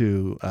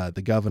to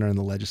the governor and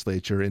the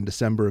legislature in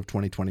December of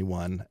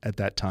 2021. At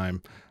that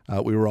time,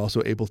 we were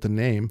also able to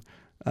name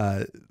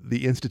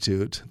the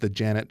institute, the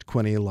Janet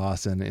Quinney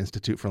Lawson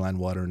Institute for Land,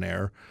 Water, and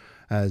Air,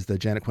 as the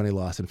Janet Quinney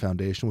Lawson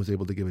Foundation was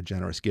able to give a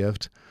generous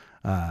gift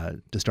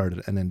to start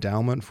an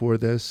endowment for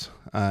this.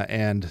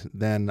 And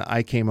then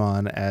I came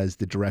on as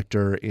the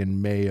director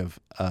in May of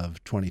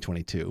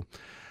 2022.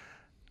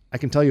 I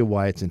can tell you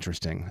why it's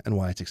interesting and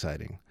why it's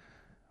exciting.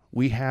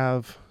 We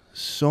have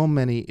so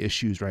many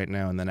issues right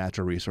now in the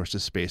natural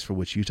resources space for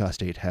which Utah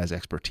State has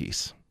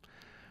expertise.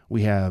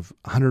 We have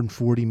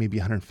 140, maybe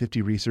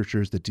 150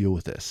 researchers that deal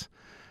with this.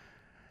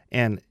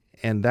 And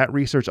that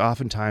research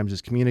oftentimes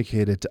is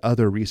communicated to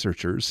other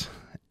researchers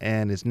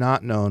and is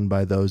not known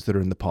by those that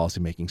are in the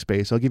policymaking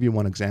space. I'll give you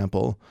one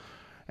example.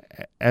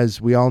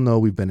 As we all know,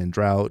 we've been in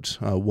drought.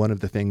 One of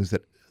the things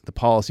that the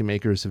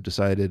policymakers have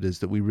decided is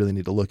that we really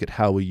need to look at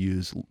how we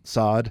use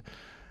sod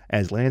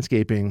as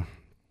landscaping.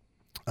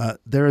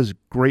 There is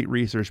great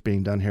research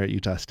being done here at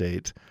Utah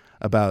State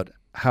about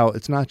how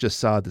it's not just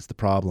sod that's the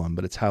problem,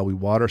 but it's how we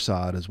water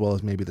sod as well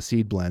as maybe the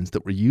seed blends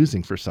that we're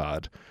using for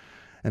sod.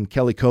 And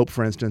Kelly Cope,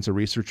 for instance, a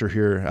researcher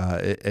here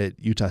at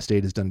Utah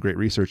State, has done great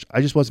research.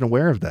 I just wasn't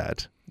aware of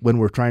that when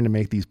we're trying to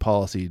make these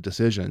policy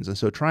decisions. And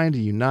so trying to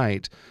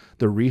unite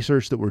the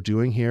research that we're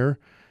doing here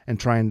and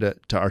trying to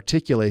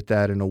articulate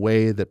that in a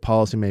way that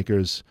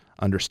policymakers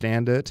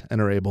understand it and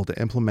are able to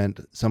implement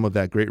some of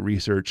that great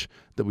research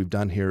that we've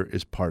done here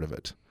is part of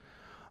it.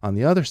 On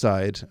the other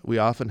side, we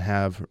often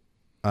have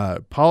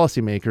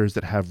policymakers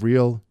that have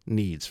real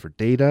needs for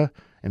data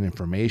and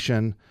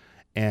information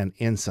and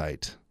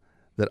insight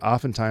that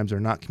oftentimes are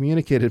not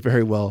communicated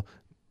very well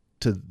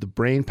to the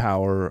brain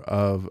power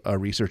of a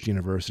research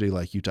university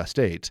like Utah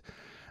State.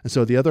 And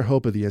so the other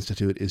hope of the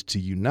Institute is to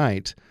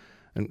unite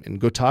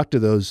and go talk to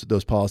those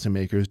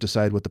policymakers,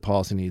 decide what the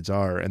policy needs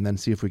are, and then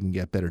see if we can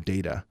get better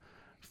data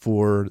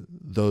for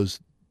those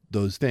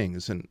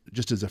things. And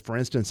just as a for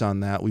instance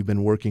on that, we've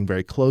been working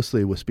very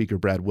closely with Speaker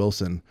Brad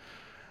Wilson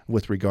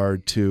with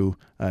regard to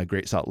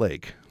Great Salt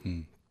Lake.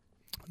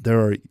 There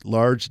are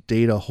large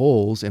data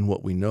holes in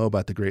what we know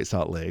about the Great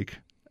Salt Lake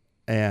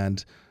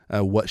and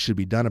what should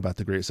be done about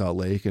the Great Salt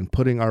Lake, and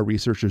putting our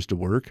researchers to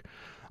work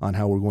on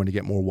how we're going to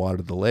get more water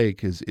to the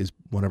lake is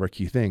one of our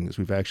key things.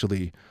 We've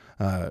actually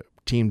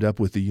teamed up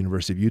with the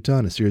University of Utah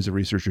and a series of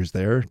researchers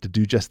there to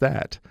do just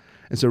that.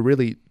 And so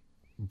really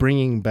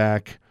bringing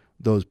back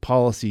those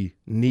policy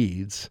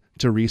needs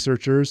to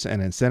researchers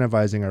and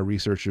incentivizing our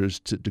researchers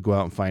to go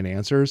out and find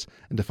answers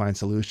and to find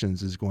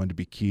solutions is going to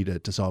be key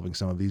to solving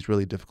some of these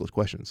really difficult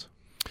questions.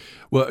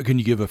 Well, can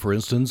you give for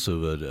instance,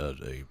 of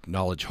a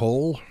knowledge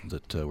hole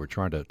that we're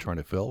trying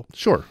to fill?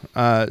 Sure.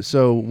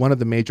 So one of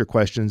the major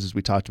questions, as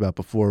we talked about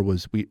before,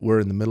 was we're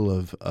in the middle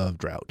of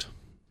drought,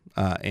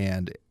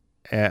 and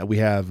we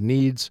have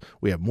needs.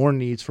 We have more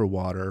needs for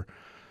water,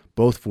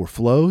 both for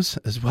flows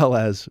as well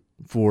as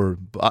for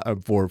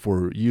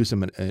use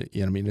in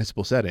a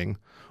municipal setting,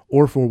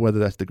 or for whether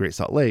that's the Great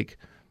Salt Lake.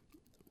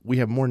 We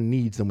have more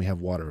needs than we have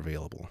water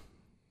available.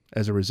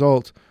 As a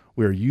result,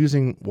 we're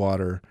using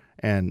water,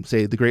 and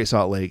say the Great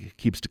Salt Lake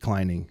keeps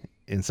declining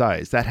in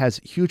size. That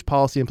has huge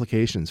policy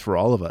implications for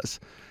all of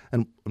us.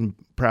 And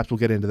perhaps we'll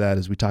get into that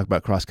as we talk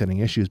about cross-cutting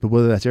issues. But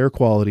whether that's air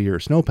quality or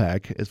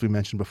snowpack, as we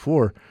mentioned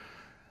before,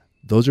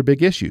 those are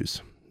big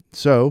issues.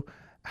 So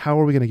how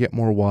are we going to get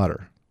more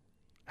water?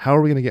 How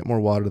are we going to get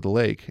more water to the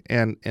lake?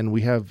 And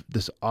we have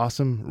this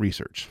awesome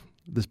research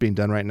that's being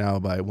done right now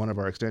by one of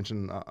our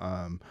extension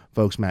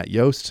folks, Matt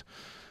Yost.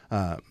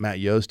 Matt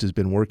Yost has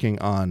been working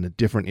on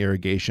different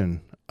irrigation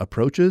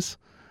approaches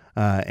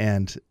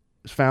and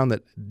found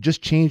that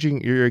just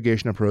changing your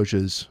irrigation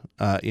approaches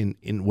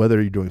in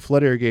whether you're doing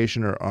flood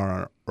irrigation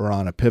or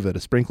on a pivot,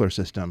 a sprinkler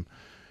system,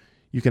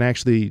 you can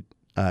actually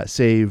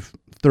save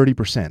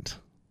 30%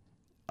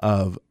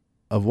 of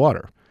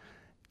water.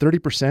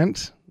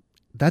 30%,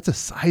 that's a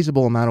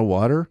sizable amount of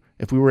water.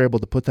 If we were able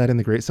to put that in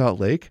the Great Salt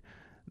Lake,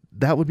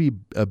 that would be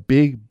a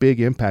big,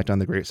 big impact on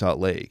the Great Salt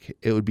Lake.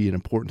 It would be an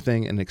important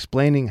thing, and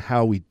explaining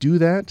how we do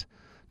that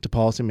to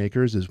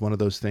policymakers is one of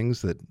those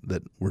things that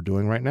we're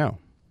doing right now.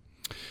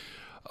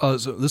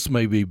 So this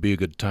may be a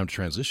good time to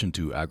transition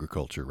to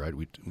agriculture, right?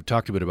 We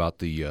talked a bit about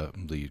the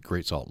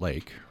Great Salt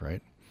Lake,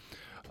 right?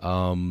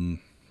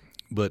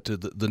 But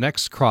the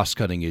next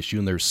cross-cutting issue,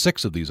 and there's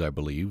 6 of these, I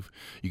believe.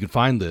 You can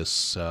find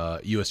this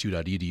usu.edu/ILWA,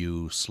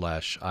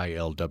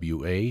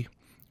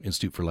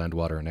 Institute for Land,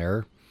 Water, and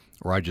Air,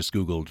 or I just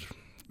Googled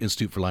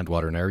Institute for Land,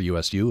 Water, and Air,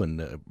 USU,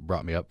 and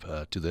brought me up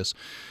to this.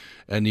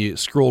 And you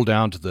scroll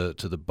down to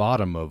the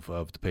bottom of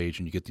the page,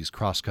 and you get these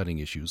cross-cutting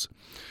issues.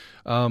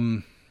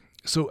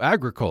 So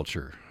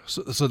agriculture.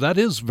 So that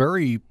is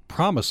very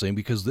promising,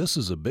 because this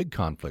is a big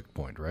conflict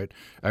point, right?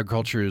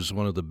 Agriculture is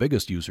one of the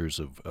biggest users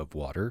of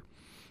water.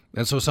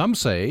 And so some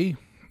say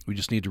we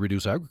just need to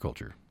reduce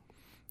agriculture.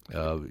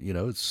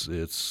 It's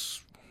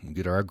we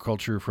get our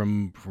agriculture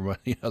from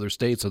other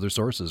states, other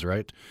sources,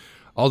 right?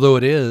 Although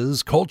it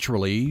is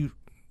culturally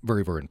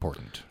very, very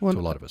important to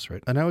a lot of us,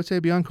 right? And I would say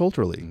beyond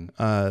culturally.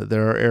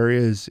 There are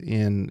areas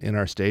in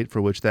our state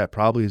for which that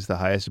probably is the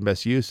highest and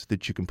best use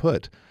that you can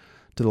put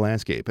to the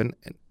landscape. And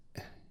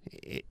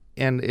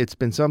it's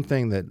been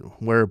something that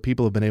where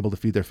people have been able to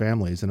feed their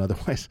families and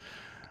otherwise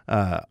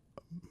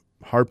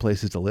hard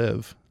places to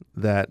live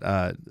that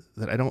I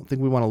don't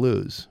think we want to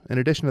lose. In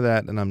addition to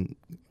that, and I'm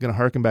going to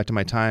harken back to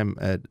my time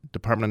at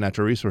Department of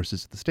Natural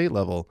Resources at the state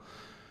level,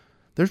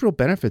 there's real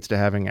benefits to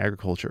having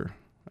agriculture.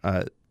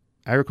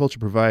 Agriculture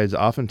provides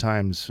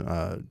oftentimes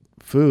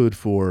food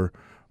for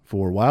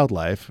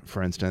wildlife,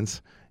 for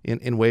instance,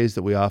 in ways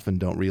that we often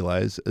don't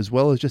realize, as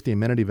well as just the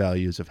amenity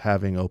values of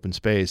having open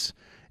space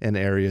in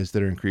areas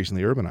that are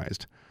increasingly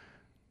urbanized.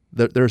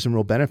 There are some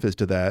real benefits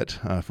to that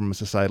from a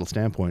societal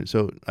standpoint.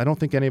 So I don't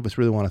think any of us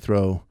really want to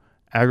throw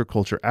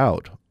agriculture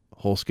out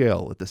whole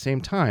scale. At the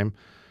same time,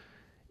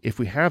 if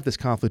we have this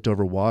conflict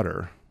over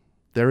water,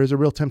 there is a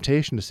real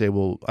temptation to say,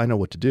 well, I know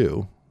what to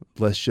do.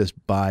 Let's just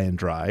buy and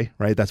dry,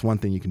 right? That's one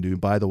thing you can do,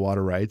 buy the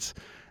water rights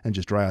and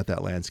just dry out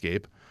that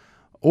landscape.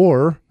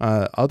 Or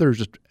others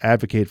just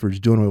advocate for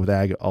just doing away with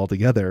ag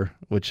altogether,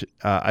 which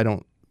I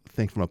don't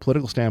think from a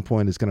political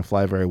standpoint is going to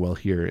fly very well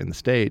here in the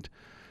state.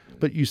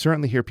 But you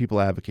certainly hear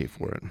people advocate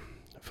for it.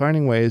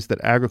 finding ways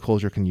that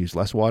agriculture can use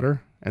less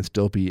water and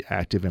still be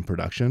active in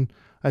production,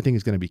 I think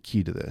is going to be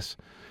key to this.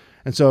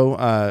 And so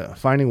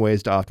finding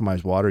ways to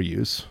optimize water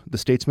use. The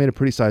state's made a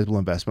pretty sizable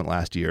investment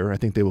last year. I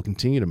think they will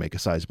continue to make a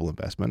sizable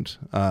investment.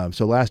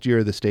 So last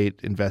year, the state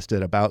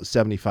invested about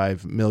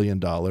 $75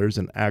 million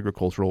in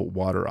agricultural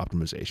water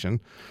optimization.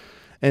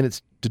 And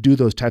it's to do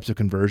those types of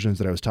conversions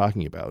that I was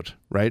talking about,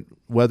 right?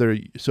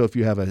 So if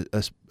you have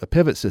a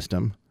pivot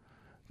system,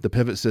 the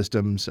pivot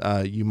systems,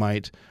 you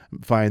might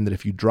find that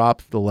if you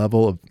drop the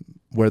level of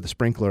where the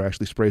sprinkler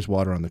actually sprays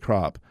water on the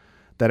crop,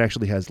 that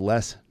actually has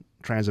less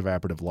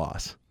transevaporative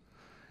loss.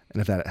 And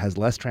if that has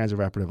less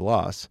transevaporative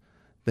loss,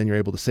 then you're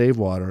able to save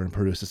water and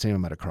produce the same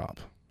amount of crop.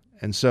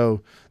 And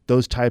so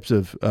those types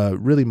of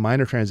really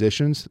minor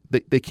transitions,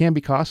 they can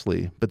be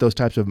costly, but those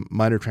types of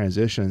minor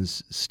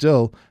transitions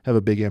still have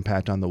a big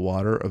impact on the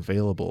water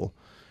available.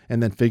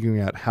 And then figuring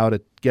out how to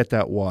get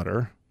that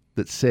water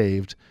that's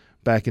saved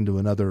back into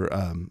another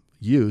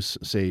use,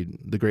 say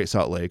the Great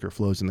Salt Lake or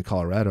flows in the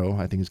Colorado,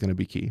 I think is going to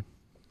be key.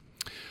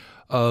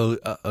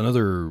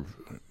 Another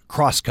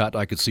crosscut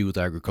I could see with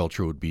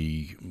agriculture would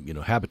be,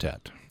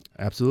 habitat.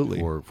 Absolutely.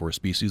 For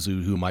species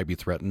who might be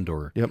threatened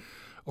or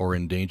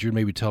endangered.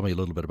 Maybe tell me a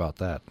little bit about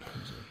that.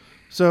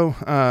 So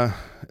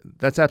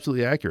that's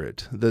absolutely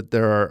accurate, that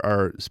there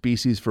are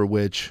species for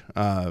which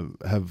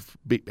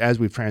as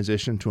we've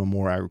transitioned to a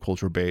more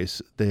agricultural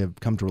base, they have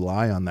come to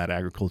rely on that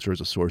agriculture as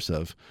a source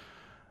of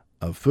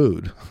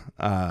food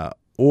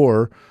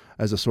or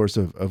as a source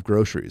of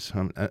groceries.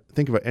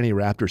 Think about any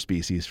raptor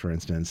species, for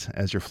instance.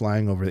 As you're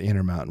flying over the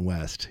Intermountain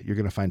West, you're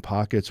going to find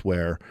pockets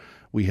where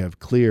we have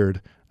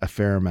cleared a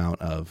fair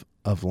amount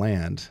of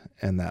land,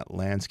 and that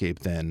landscape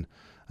then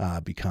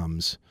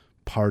becomes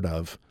part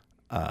of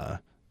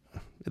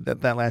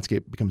that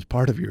landscape becomes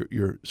part of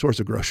your source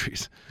of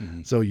groceries.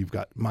 Mm-hmm. So you've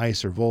got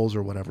mice or voles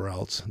or whatever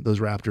else. Those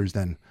raptors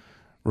then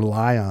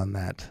rely on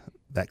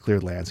that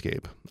cleared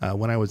landscape.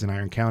 When I was in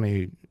Iron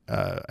County,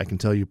 I can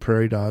tell you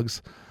prairie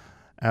dogs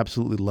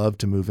absolutely love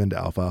to move into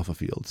alfalfa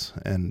fields.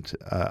 And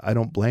I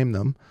don't blame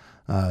them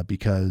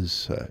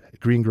because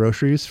green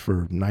groceries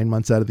for 9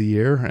 months out of the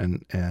year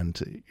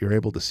and you're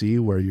able to see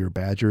where your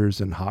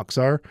badgers and hawks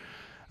are.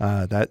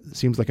 That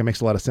seems like it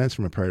makes a lot of sense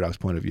from a prairie dog's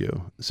point of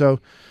view. So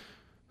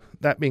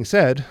that being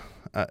said,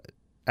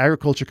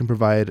 agriculture can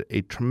provide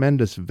a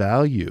tremendous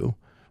value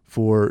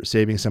for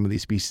saving some of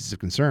these species of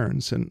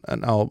concerns. And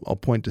I'll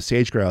point to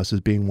sage grouse as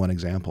being one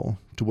example,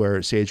 to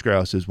where sage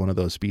grouse is one of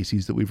those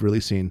species that we've really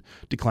seen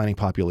declining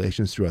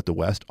populations throughout the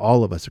West.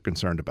 All of us are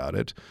concerned about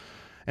it,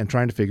 and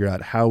trying to figure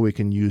out how we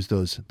can use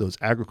those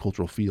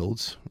agricultural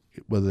fields,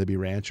 whether they be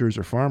ranchers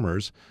or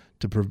farmers,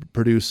 to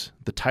produce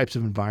the types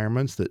of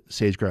environments that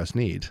sage grouse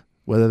need,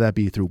 whether that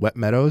be through wet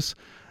meadows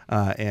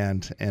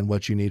and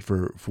what you need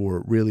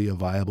for really a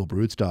viable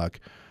broodstock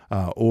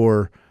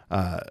or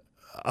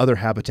other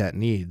habitat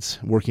needs.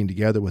 Working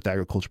together with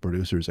agriculture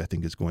producers, I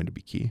think, is going to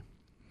be key.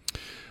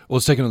 Well,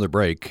 let's take another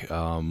break.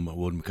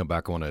 When we come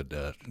back, I want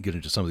to get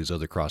into some of these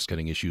other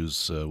cross-cutting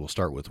issues. We'll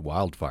start with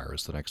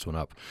wildfires, the next one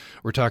up.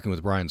 We're talking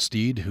with Brian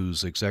Steed,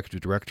 who's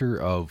Executive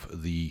Director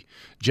of the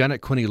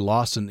Janet Quinney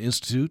Lawson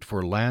Institute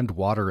for Land,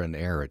 Water, and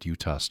Air at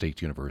Utah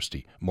State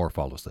University. More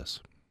follows this.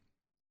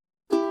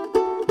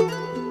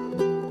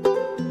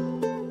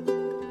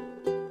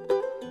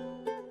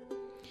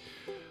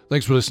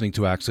 Thanks for listening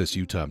to Access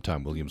Utah. I'm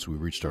Tom Williams. We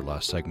reached our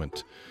last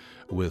segment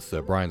with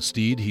Brian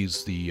Steed.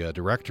 He's the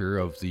director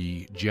of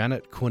the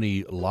Janet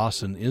Quinney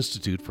Lawson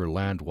Institute for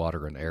Land,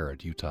 Water, and Air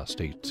at Utah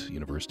State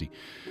University.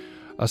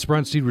 So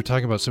Brian Steed, we're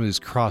talking about some of these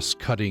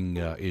cross-cutting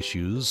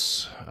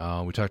issues.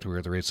 We talked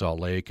about the Great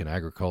Salt Lake and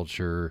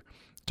agriculture.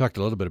 Talked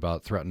a little bit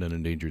about threatened and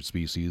endangered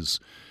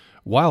species.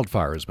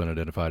 Wildfire has been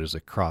identified as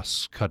a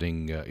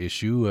cross-cutting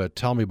issue.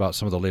 Tell me about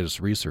some of the latest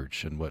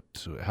research and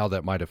how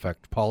that might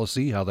affect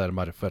policy, how that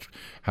might affect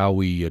how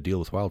we deal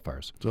with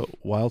wildfires. So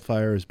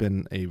wildfire has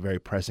been a very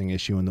pressing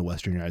issue in the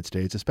western United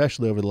States,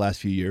 especially over the last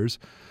few years,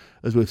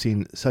 as we've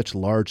seen such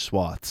large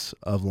swaths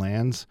of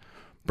lands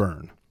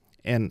burn.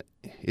 And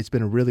it's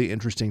been a really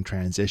interesting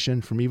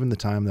transition from even the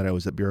time that I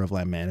was at Bureau of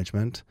Land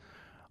Management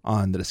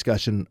on the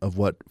discussion of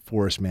what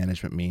forest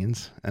management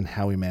means and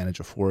how we manage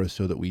a forest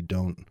so that we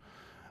don't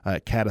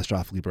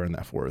catastrophically burn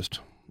that forest.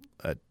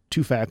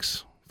 Two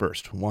facts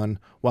first. One,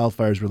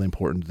 wildfire is really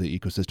important to the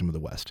ecosystem of the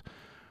West.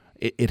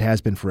 It has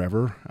been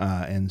forever,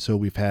 and so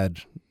we've had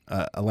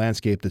a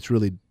landscape that's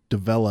really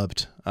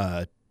developed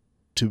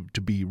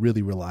to be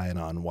really reliant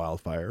on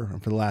wildfire.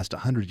 And for the last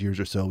 100 years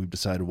or so, we've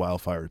decided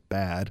wildfire is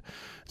bad,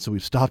 so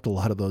we've stopped a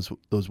lot of those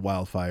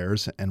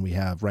wildfires, and we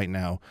have right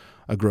now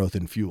a growth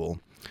in fuel.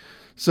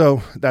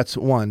 So that's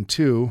one.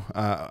 Two,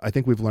 I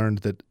think we've learned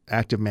that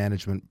active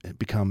management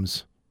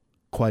becomes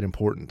quite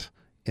important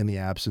in the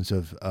absence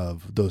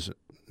of those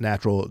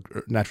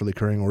naturally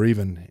occurring, or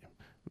even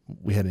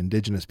we had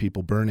indigenous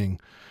people burning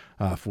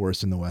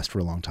forests in the West for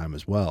a long time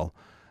as well.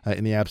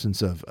 In the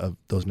absence of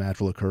those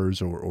natural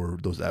occurs or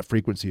that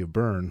frequency of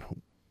burn,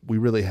 we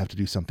really have to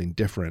do something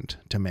different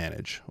to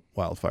manage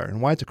wildfire.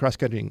 And why it's a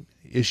cross-cutting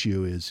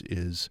issue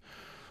is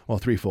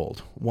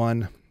threefold.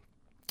 One,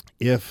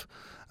 If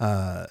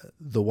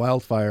the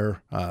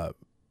wildfire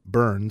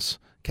burns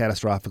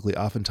catastrophically,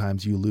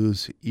 oftentimes you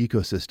lose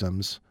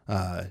ecosystems.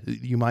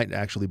 You might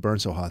actually burn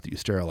so hot that you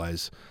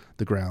sterilize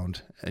the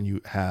ground, and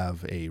you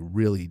have a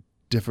really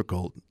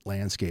difficult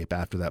landscape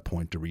after that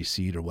point to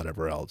reseed or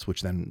whatever else,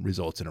 which then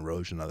results in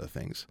erosion and other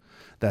things.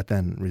 That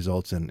then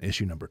results in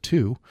issue number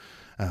 2,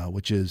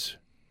 which is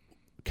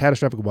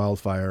catastrophic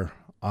wildfire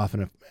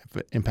often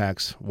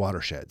impacts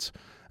watersheds.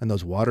 And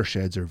those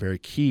watersheds are very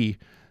key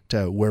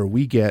to where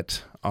we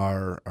get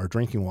our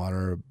drinking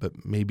water,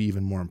 but maybe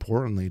even more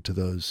importantly to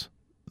those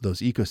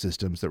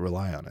ecosystems that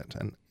rely on it.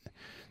 And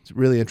it's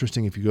really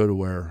interesting if you go to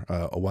where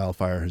a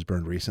wildfire has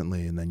burned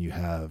recently, and then you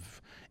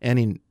have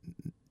any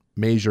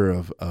measure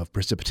of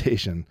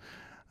precipitation,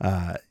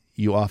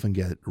 you often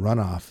get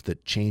runoff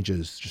that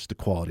changes just the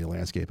quality of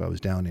landscape. I was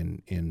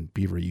down in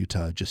Beaver,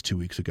 Utah just 2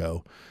 weeks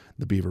ago.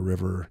 The Beaver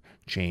River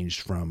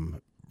changed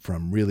from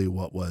really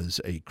what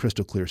was a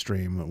crystal clear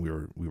stream, and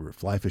we were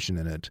fly fishing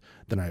in it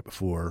the night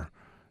before,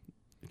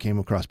 came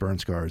across burn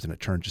scars, and it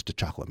turned just to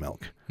chocolate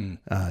milk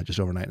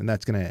just overnight. And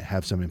that's going to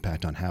have some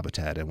impact on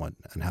habitat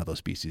and how those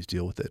species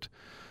deal with it.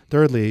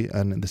 Thirdly,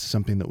 and this is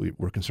something that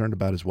we're concerned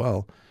about as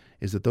well,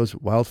 is that those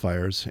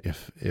wildfires,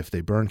 if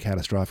they burn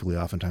catastrophically,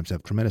 oftentimes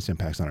have tremendous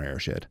impacts on our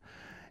airshed.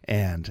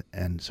 And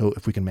so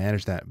if we can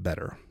manage that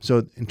better.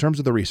 So in terms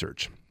of the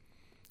research,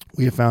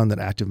 we have found that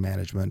active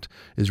management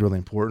is really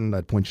important.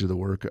 I'd point you to the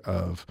work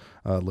of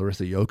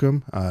Larissa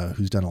Yoakum,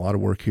 who's done a lot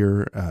of work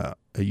here at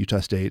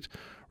Utah State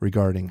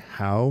regarding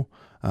how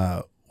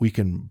we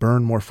can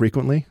burn more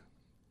frequently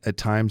at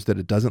times that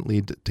it doesn't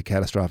lead to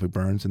catastrophic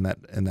burns, and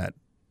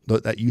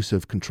that use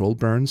of controlled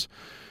burns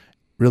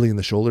really in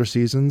the shoulder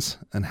seasons,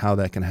 and how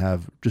that can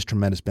have just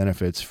tremendous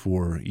benefits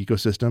for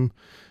ecosystem.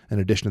 In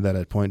addition to that,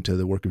 I'd point to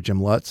the work of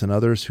Jim Lutz and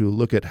others who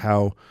look at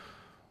how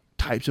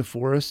types of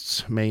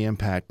forests may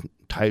impact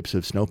types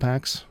of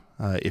snowpacks.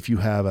 If you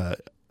have a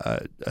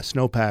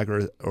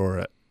snowpack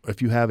or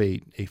if you have a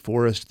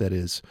forest that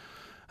is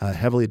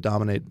heavily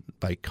dominated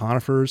by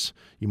conifers,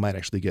 you might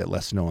actually get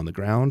less snow on the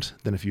ground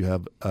than if you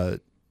have a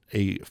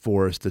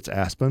forest that's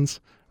aspens,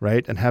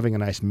 right? And having a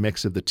nice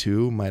mix of the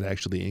two might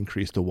actually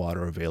increase the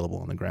water available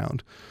on the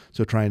ground.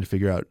 So trying to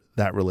figure out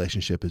that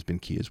relationship has been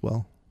key as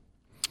well.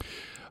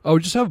 Oh,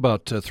 we just have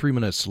about 3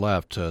 minutes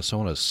left, so I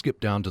want to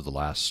skip down to the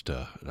last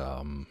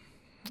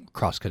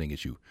cross-cutting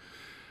issue.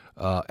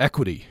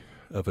 Equity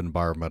of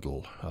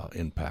environmental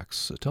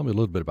impacts. Tell me a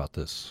little bit about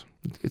this.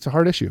 It's a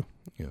hard issue.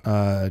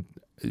 Yeah.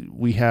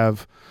 We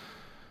have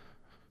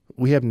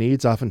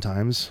needs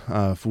oftentimes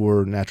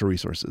for natural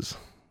resources.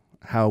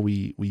 How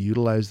we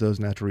utilize those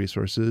natural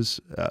resources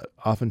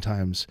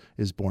oftentimes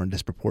is borne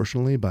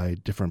disproportionately by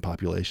different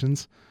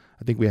populations.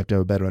 I think we have to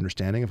have a better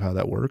understanding of how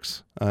that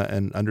works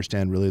and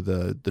understand really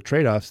the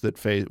trade-offs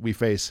that we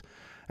face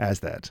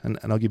as that. And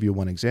I'll give you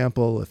one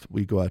example. If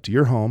we go out to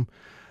your home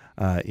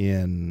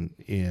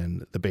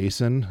in the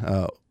basin,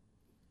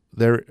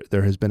 there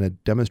has been a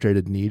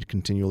demonstrated need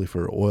continually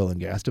for oil and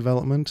gas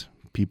development.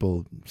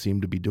 People seem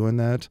to be doing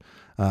that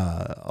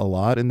a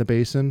lot in the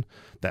basin.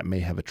 That may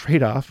have a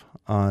trade-off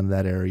on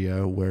that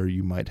area where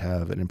you might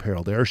have an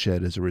imperiled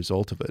airshed as a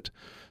result of it.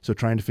 So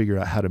trying to figure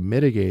out how to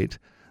mitigate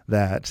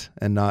that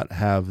and not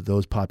have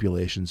those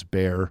populations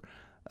bear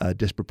a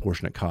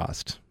disproportionate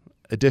cost.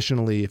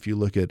 Additionally, if you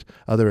look at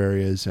other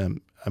areas,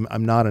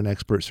 I'm not an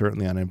expert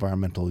certainly on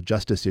environmental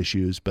justice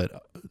issues,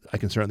 but I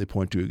can certainly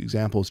point to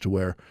examples to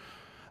where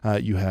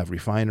you have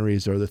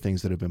refineries or other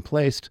things that have been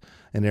placed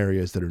in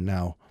areas that are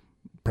now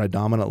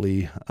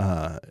predominantly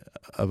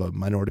of a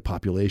minority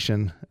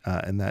population,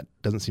 and that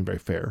doesn't seem very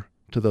fair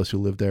to those who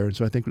live there. And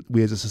so I think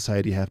we as a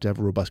society have to have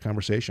a robust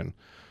conversation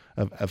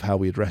of how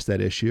we address that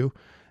issue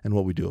and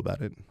what we do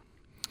about it.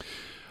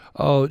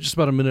 Oh, just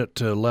about a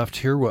minute left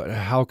here.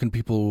 How can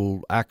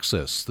people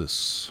access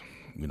this,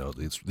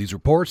 these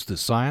reports,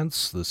 this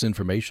science, this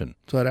information?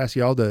 So I'd ask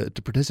you all to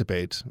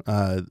participate.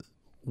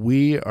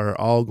 We are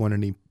all going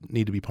to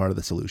need to be part of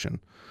the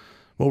solution.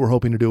 What we're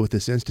hoping to do with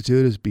this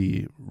institute is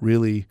be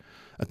really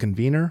a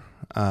convener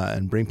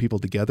and bring people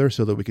together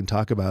so that we can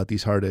talk about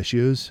these hard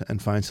issues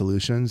and find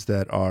solutions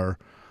that are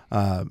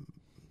that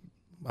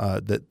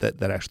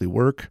actually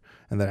work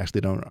and that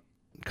actually don't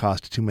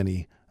cost too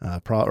many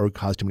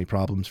cause too many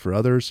problems for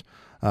others.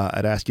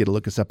 I'd ask you to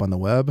look us up on the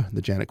web,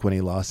 the Janet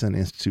Quinney Lawson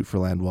Institute for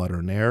Land, Water,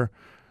 and Air,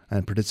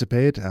 and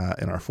participate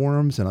in our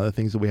forums and other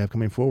things that we have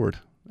coming forward.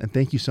 And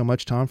thank you so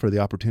much, Tom, for the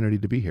opportunity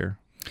to be here.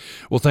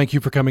 Well, thank you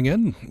for coming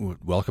in.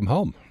 Welcome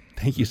home.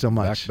 Thank you so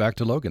much. Back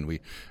to Logan.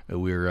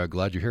 We're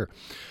glad you're here.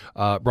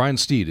 Brian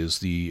Steed is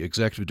the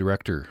executive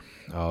director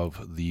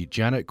of the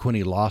Janet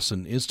Quinney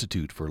Lawson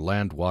Institute for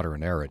Land, Water,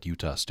 and Air at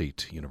Utah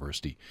State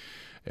University.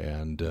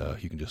 And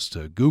you can just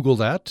Google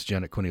that,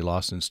 Janet Quinney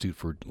Lawson Institute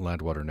for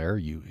Land, Water, and Air,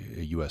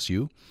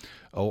 USU.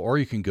 Or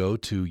you can go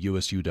to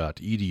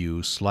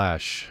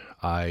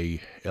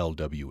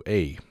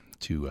usu.edu/ILWA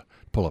to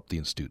pull up the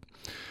institute.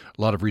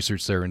 A lot of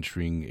research there,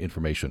 interesting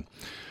information.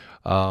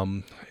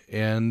 And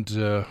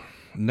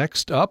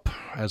next up,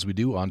 as we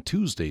do on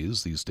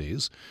Tuesdays these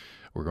days,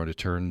 We're going to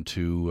turn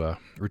to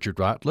Richard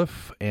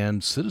Ratliff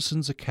and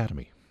Citizens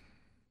Academy.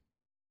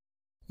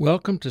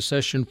 Welcome to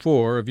Session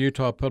 4 of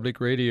Utah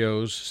Public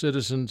Radio's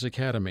Citizens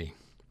Academy.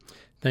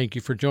 Thank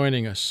you for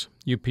joining us.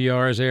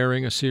 UPR is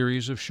airing a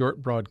series of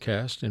short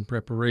broadcasts in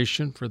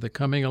preparation for the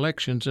coming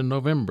elections in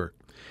November,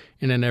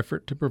 in an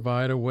effort to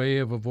provide a way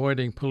of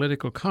avoiding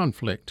political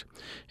conflict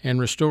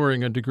and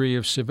restoring a degree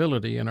of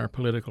civility in our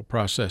political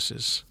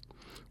processes.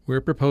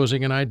 We're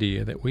proposing an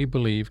idea that we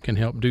believe can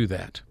help do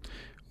that.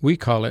 We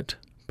call it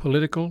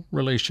political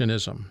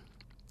relationism.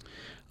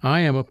 I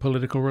am a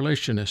political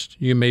relationist.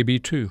 You may be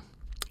too.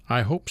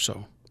 I hope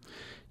so.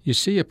 You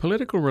see, a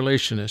political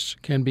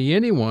relationist can be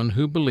anyone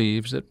who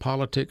believes that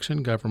politics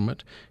and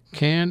government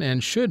can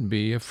and should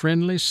be a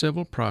friendly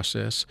civil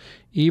process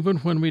even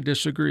when we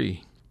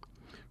disagree.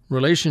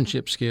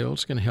 Relationship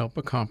skills can help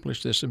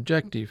accomplish this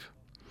objective.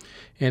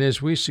 And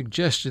as we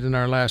suggested in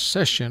our last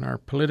session, our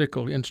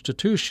political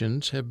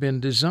institutions have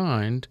been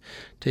designed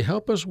to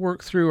help us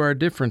work through our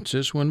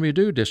differences when we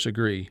do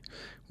disagree,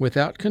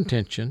 without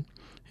contention,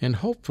 and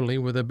hopefully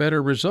with a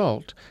better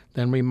result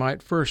than we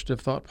might first have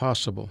thought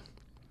possible.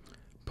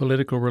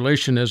 Political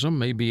relationism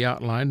may be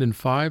outlined in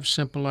 5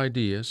 simple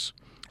ideas.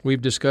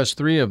 We've discussed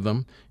 3 of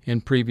them in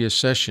previous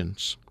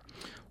sessions.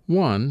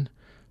 1.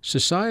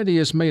 Society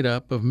is made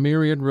up of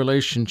myriad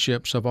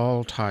relationships of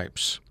all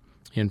types.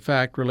 In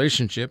fact,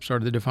 relationships are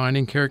the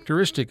defining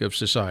characteristic of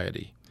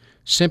society.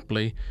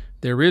 Simply,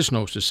 there is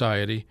no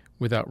society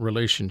without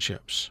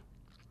relationships.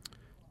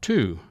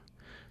 2.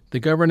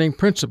 The governing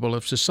principle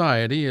of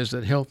society is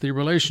that healthy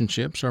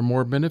relationships are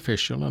more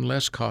beneficial and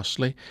less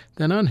costly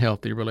than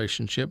unhealthy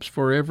relationships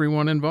for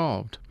everyone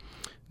involved.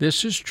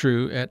 This is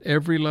true at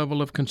every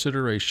level of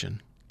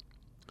consideration.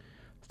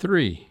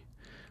 3.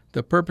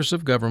 The purpose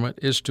of government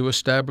is to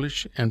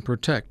establish and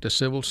protect a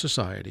civil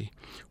society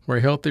where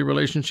healthy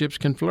relationships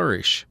can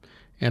flourish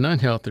and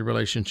unhealthy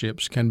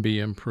relationships can be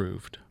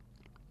improved.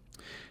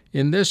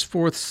 In this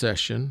 4th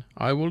session,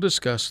 I will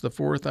discuss the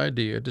 4th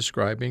idea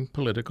describing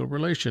political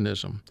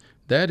relationism.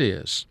 That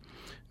is,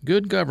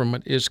 good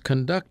government is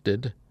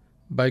conducted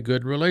by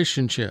good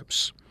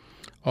relationships.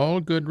 All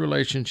good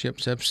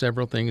relationships have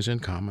several things in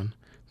common.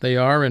 They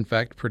are, in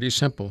fact, pretty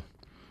simple.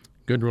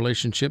 Good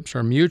relationships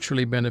are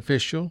mutually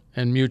beneficial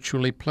and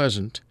mutually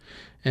pleasant,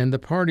 and the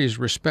parties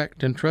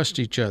respect and trust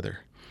each other.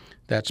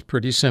 That's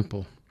pretty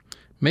simple.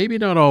 Maybe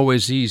not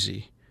always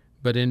easy,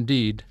 but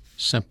indeed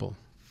simple.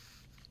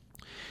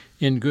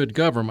 In good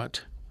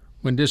government,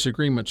 when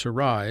disagreements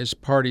arise,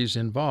 parties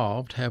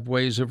involved have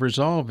ways of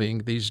resolving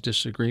these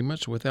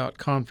disagreements without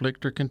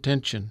conflict or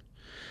contention.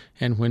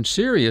 And when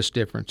serious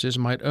differences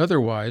might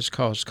otherwise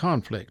cause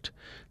conflict,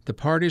 the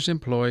parties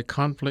employ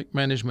conflict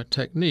management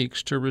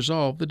techniques to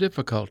resolve the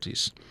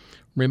difficulties,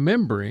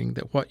 remembering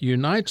that what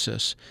unites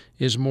us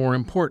is more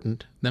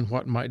important than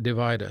what might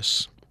divide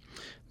us.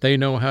 They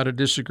know how to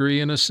disagree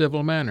in a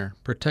civil manner,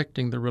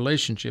 protecting the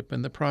relationship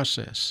in the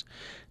process.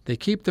 They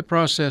keep the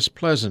process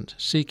pleasant,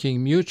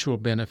 seeking mutual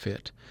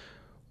benefit,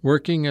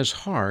 working as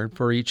hard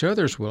for each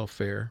other's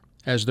welfare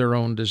as their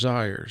own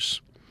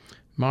desires.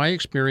 My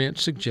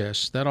experience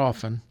suggests that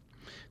often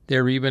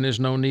there even is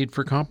no need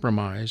for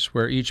compromise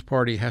where each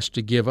party has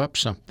to give up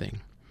something.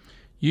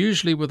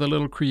 Usually with a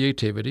little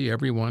creativity,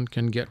 everyone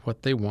can get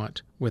what they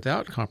want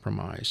without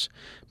compromise,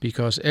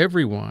 because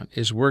everyone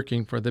is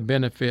working for the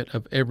benefit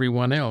of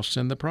everyone else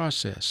in the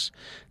process.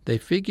 They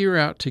figure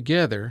out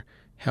together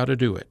how to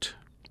do it.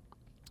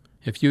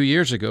 A few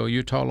years ago,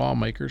 Utah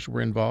lawmakers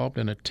were involved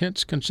in a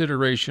tense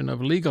consideration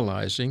of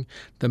legalizing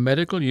the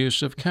medical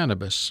use of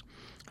cannabis,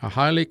 a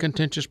highly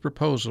contentious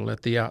proposal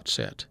at the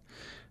outset.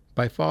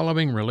 By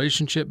following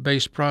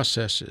relationship-based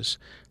processes,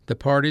 the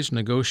parties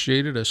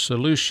negotiated a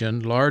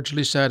solution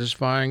largely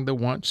satisfying the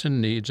wants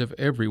and needs of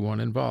everyone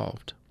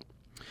involved.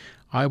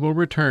 I will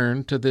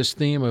return to this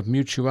theme of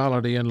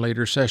mutuality in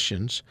later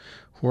sessions,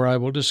 where I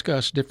will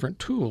discuss different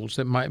tools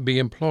that might be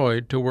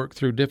employed to work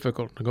through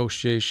difficult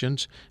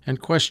negotiations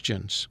and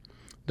questions.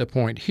 The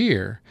point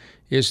here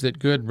is that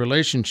good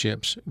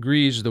relationships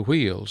grease the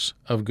wheels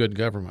of good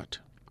government.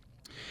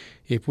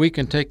 If we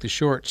can take the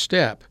short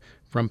step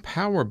from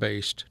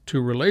power-based to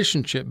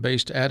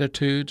relationship-based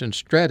attitudes and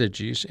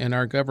strategies in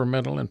our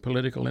governmental and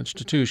political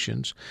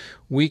institutions,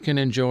 we can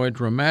enjoy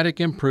dramatic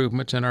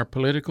improvements in our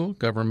political,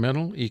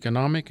 governmental,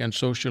 economic, and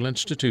social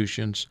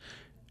institutions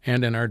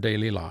and in our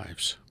daily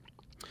lives.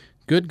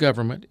 Good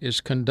government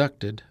is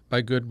conducted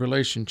by good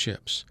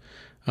relationships.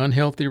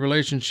 Unhealthy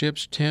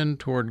relationships tend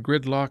toward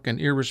gridlock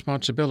and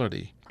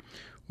irresponsibility.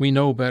 We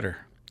know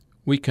better.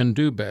 We can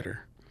do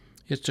better.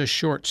 It's a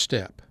short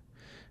step.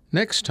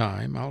 Next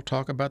time, I'll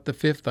talk about the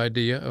 5th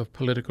idea of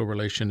political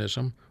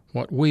relationism,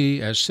 what we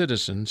as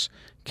citizens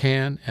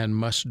can and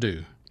must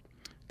do.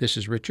 This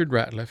is Richard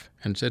Ratliff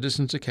and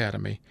Citizens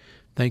Academy.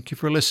 Thank you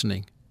for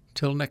listening.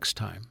 Till next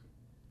time.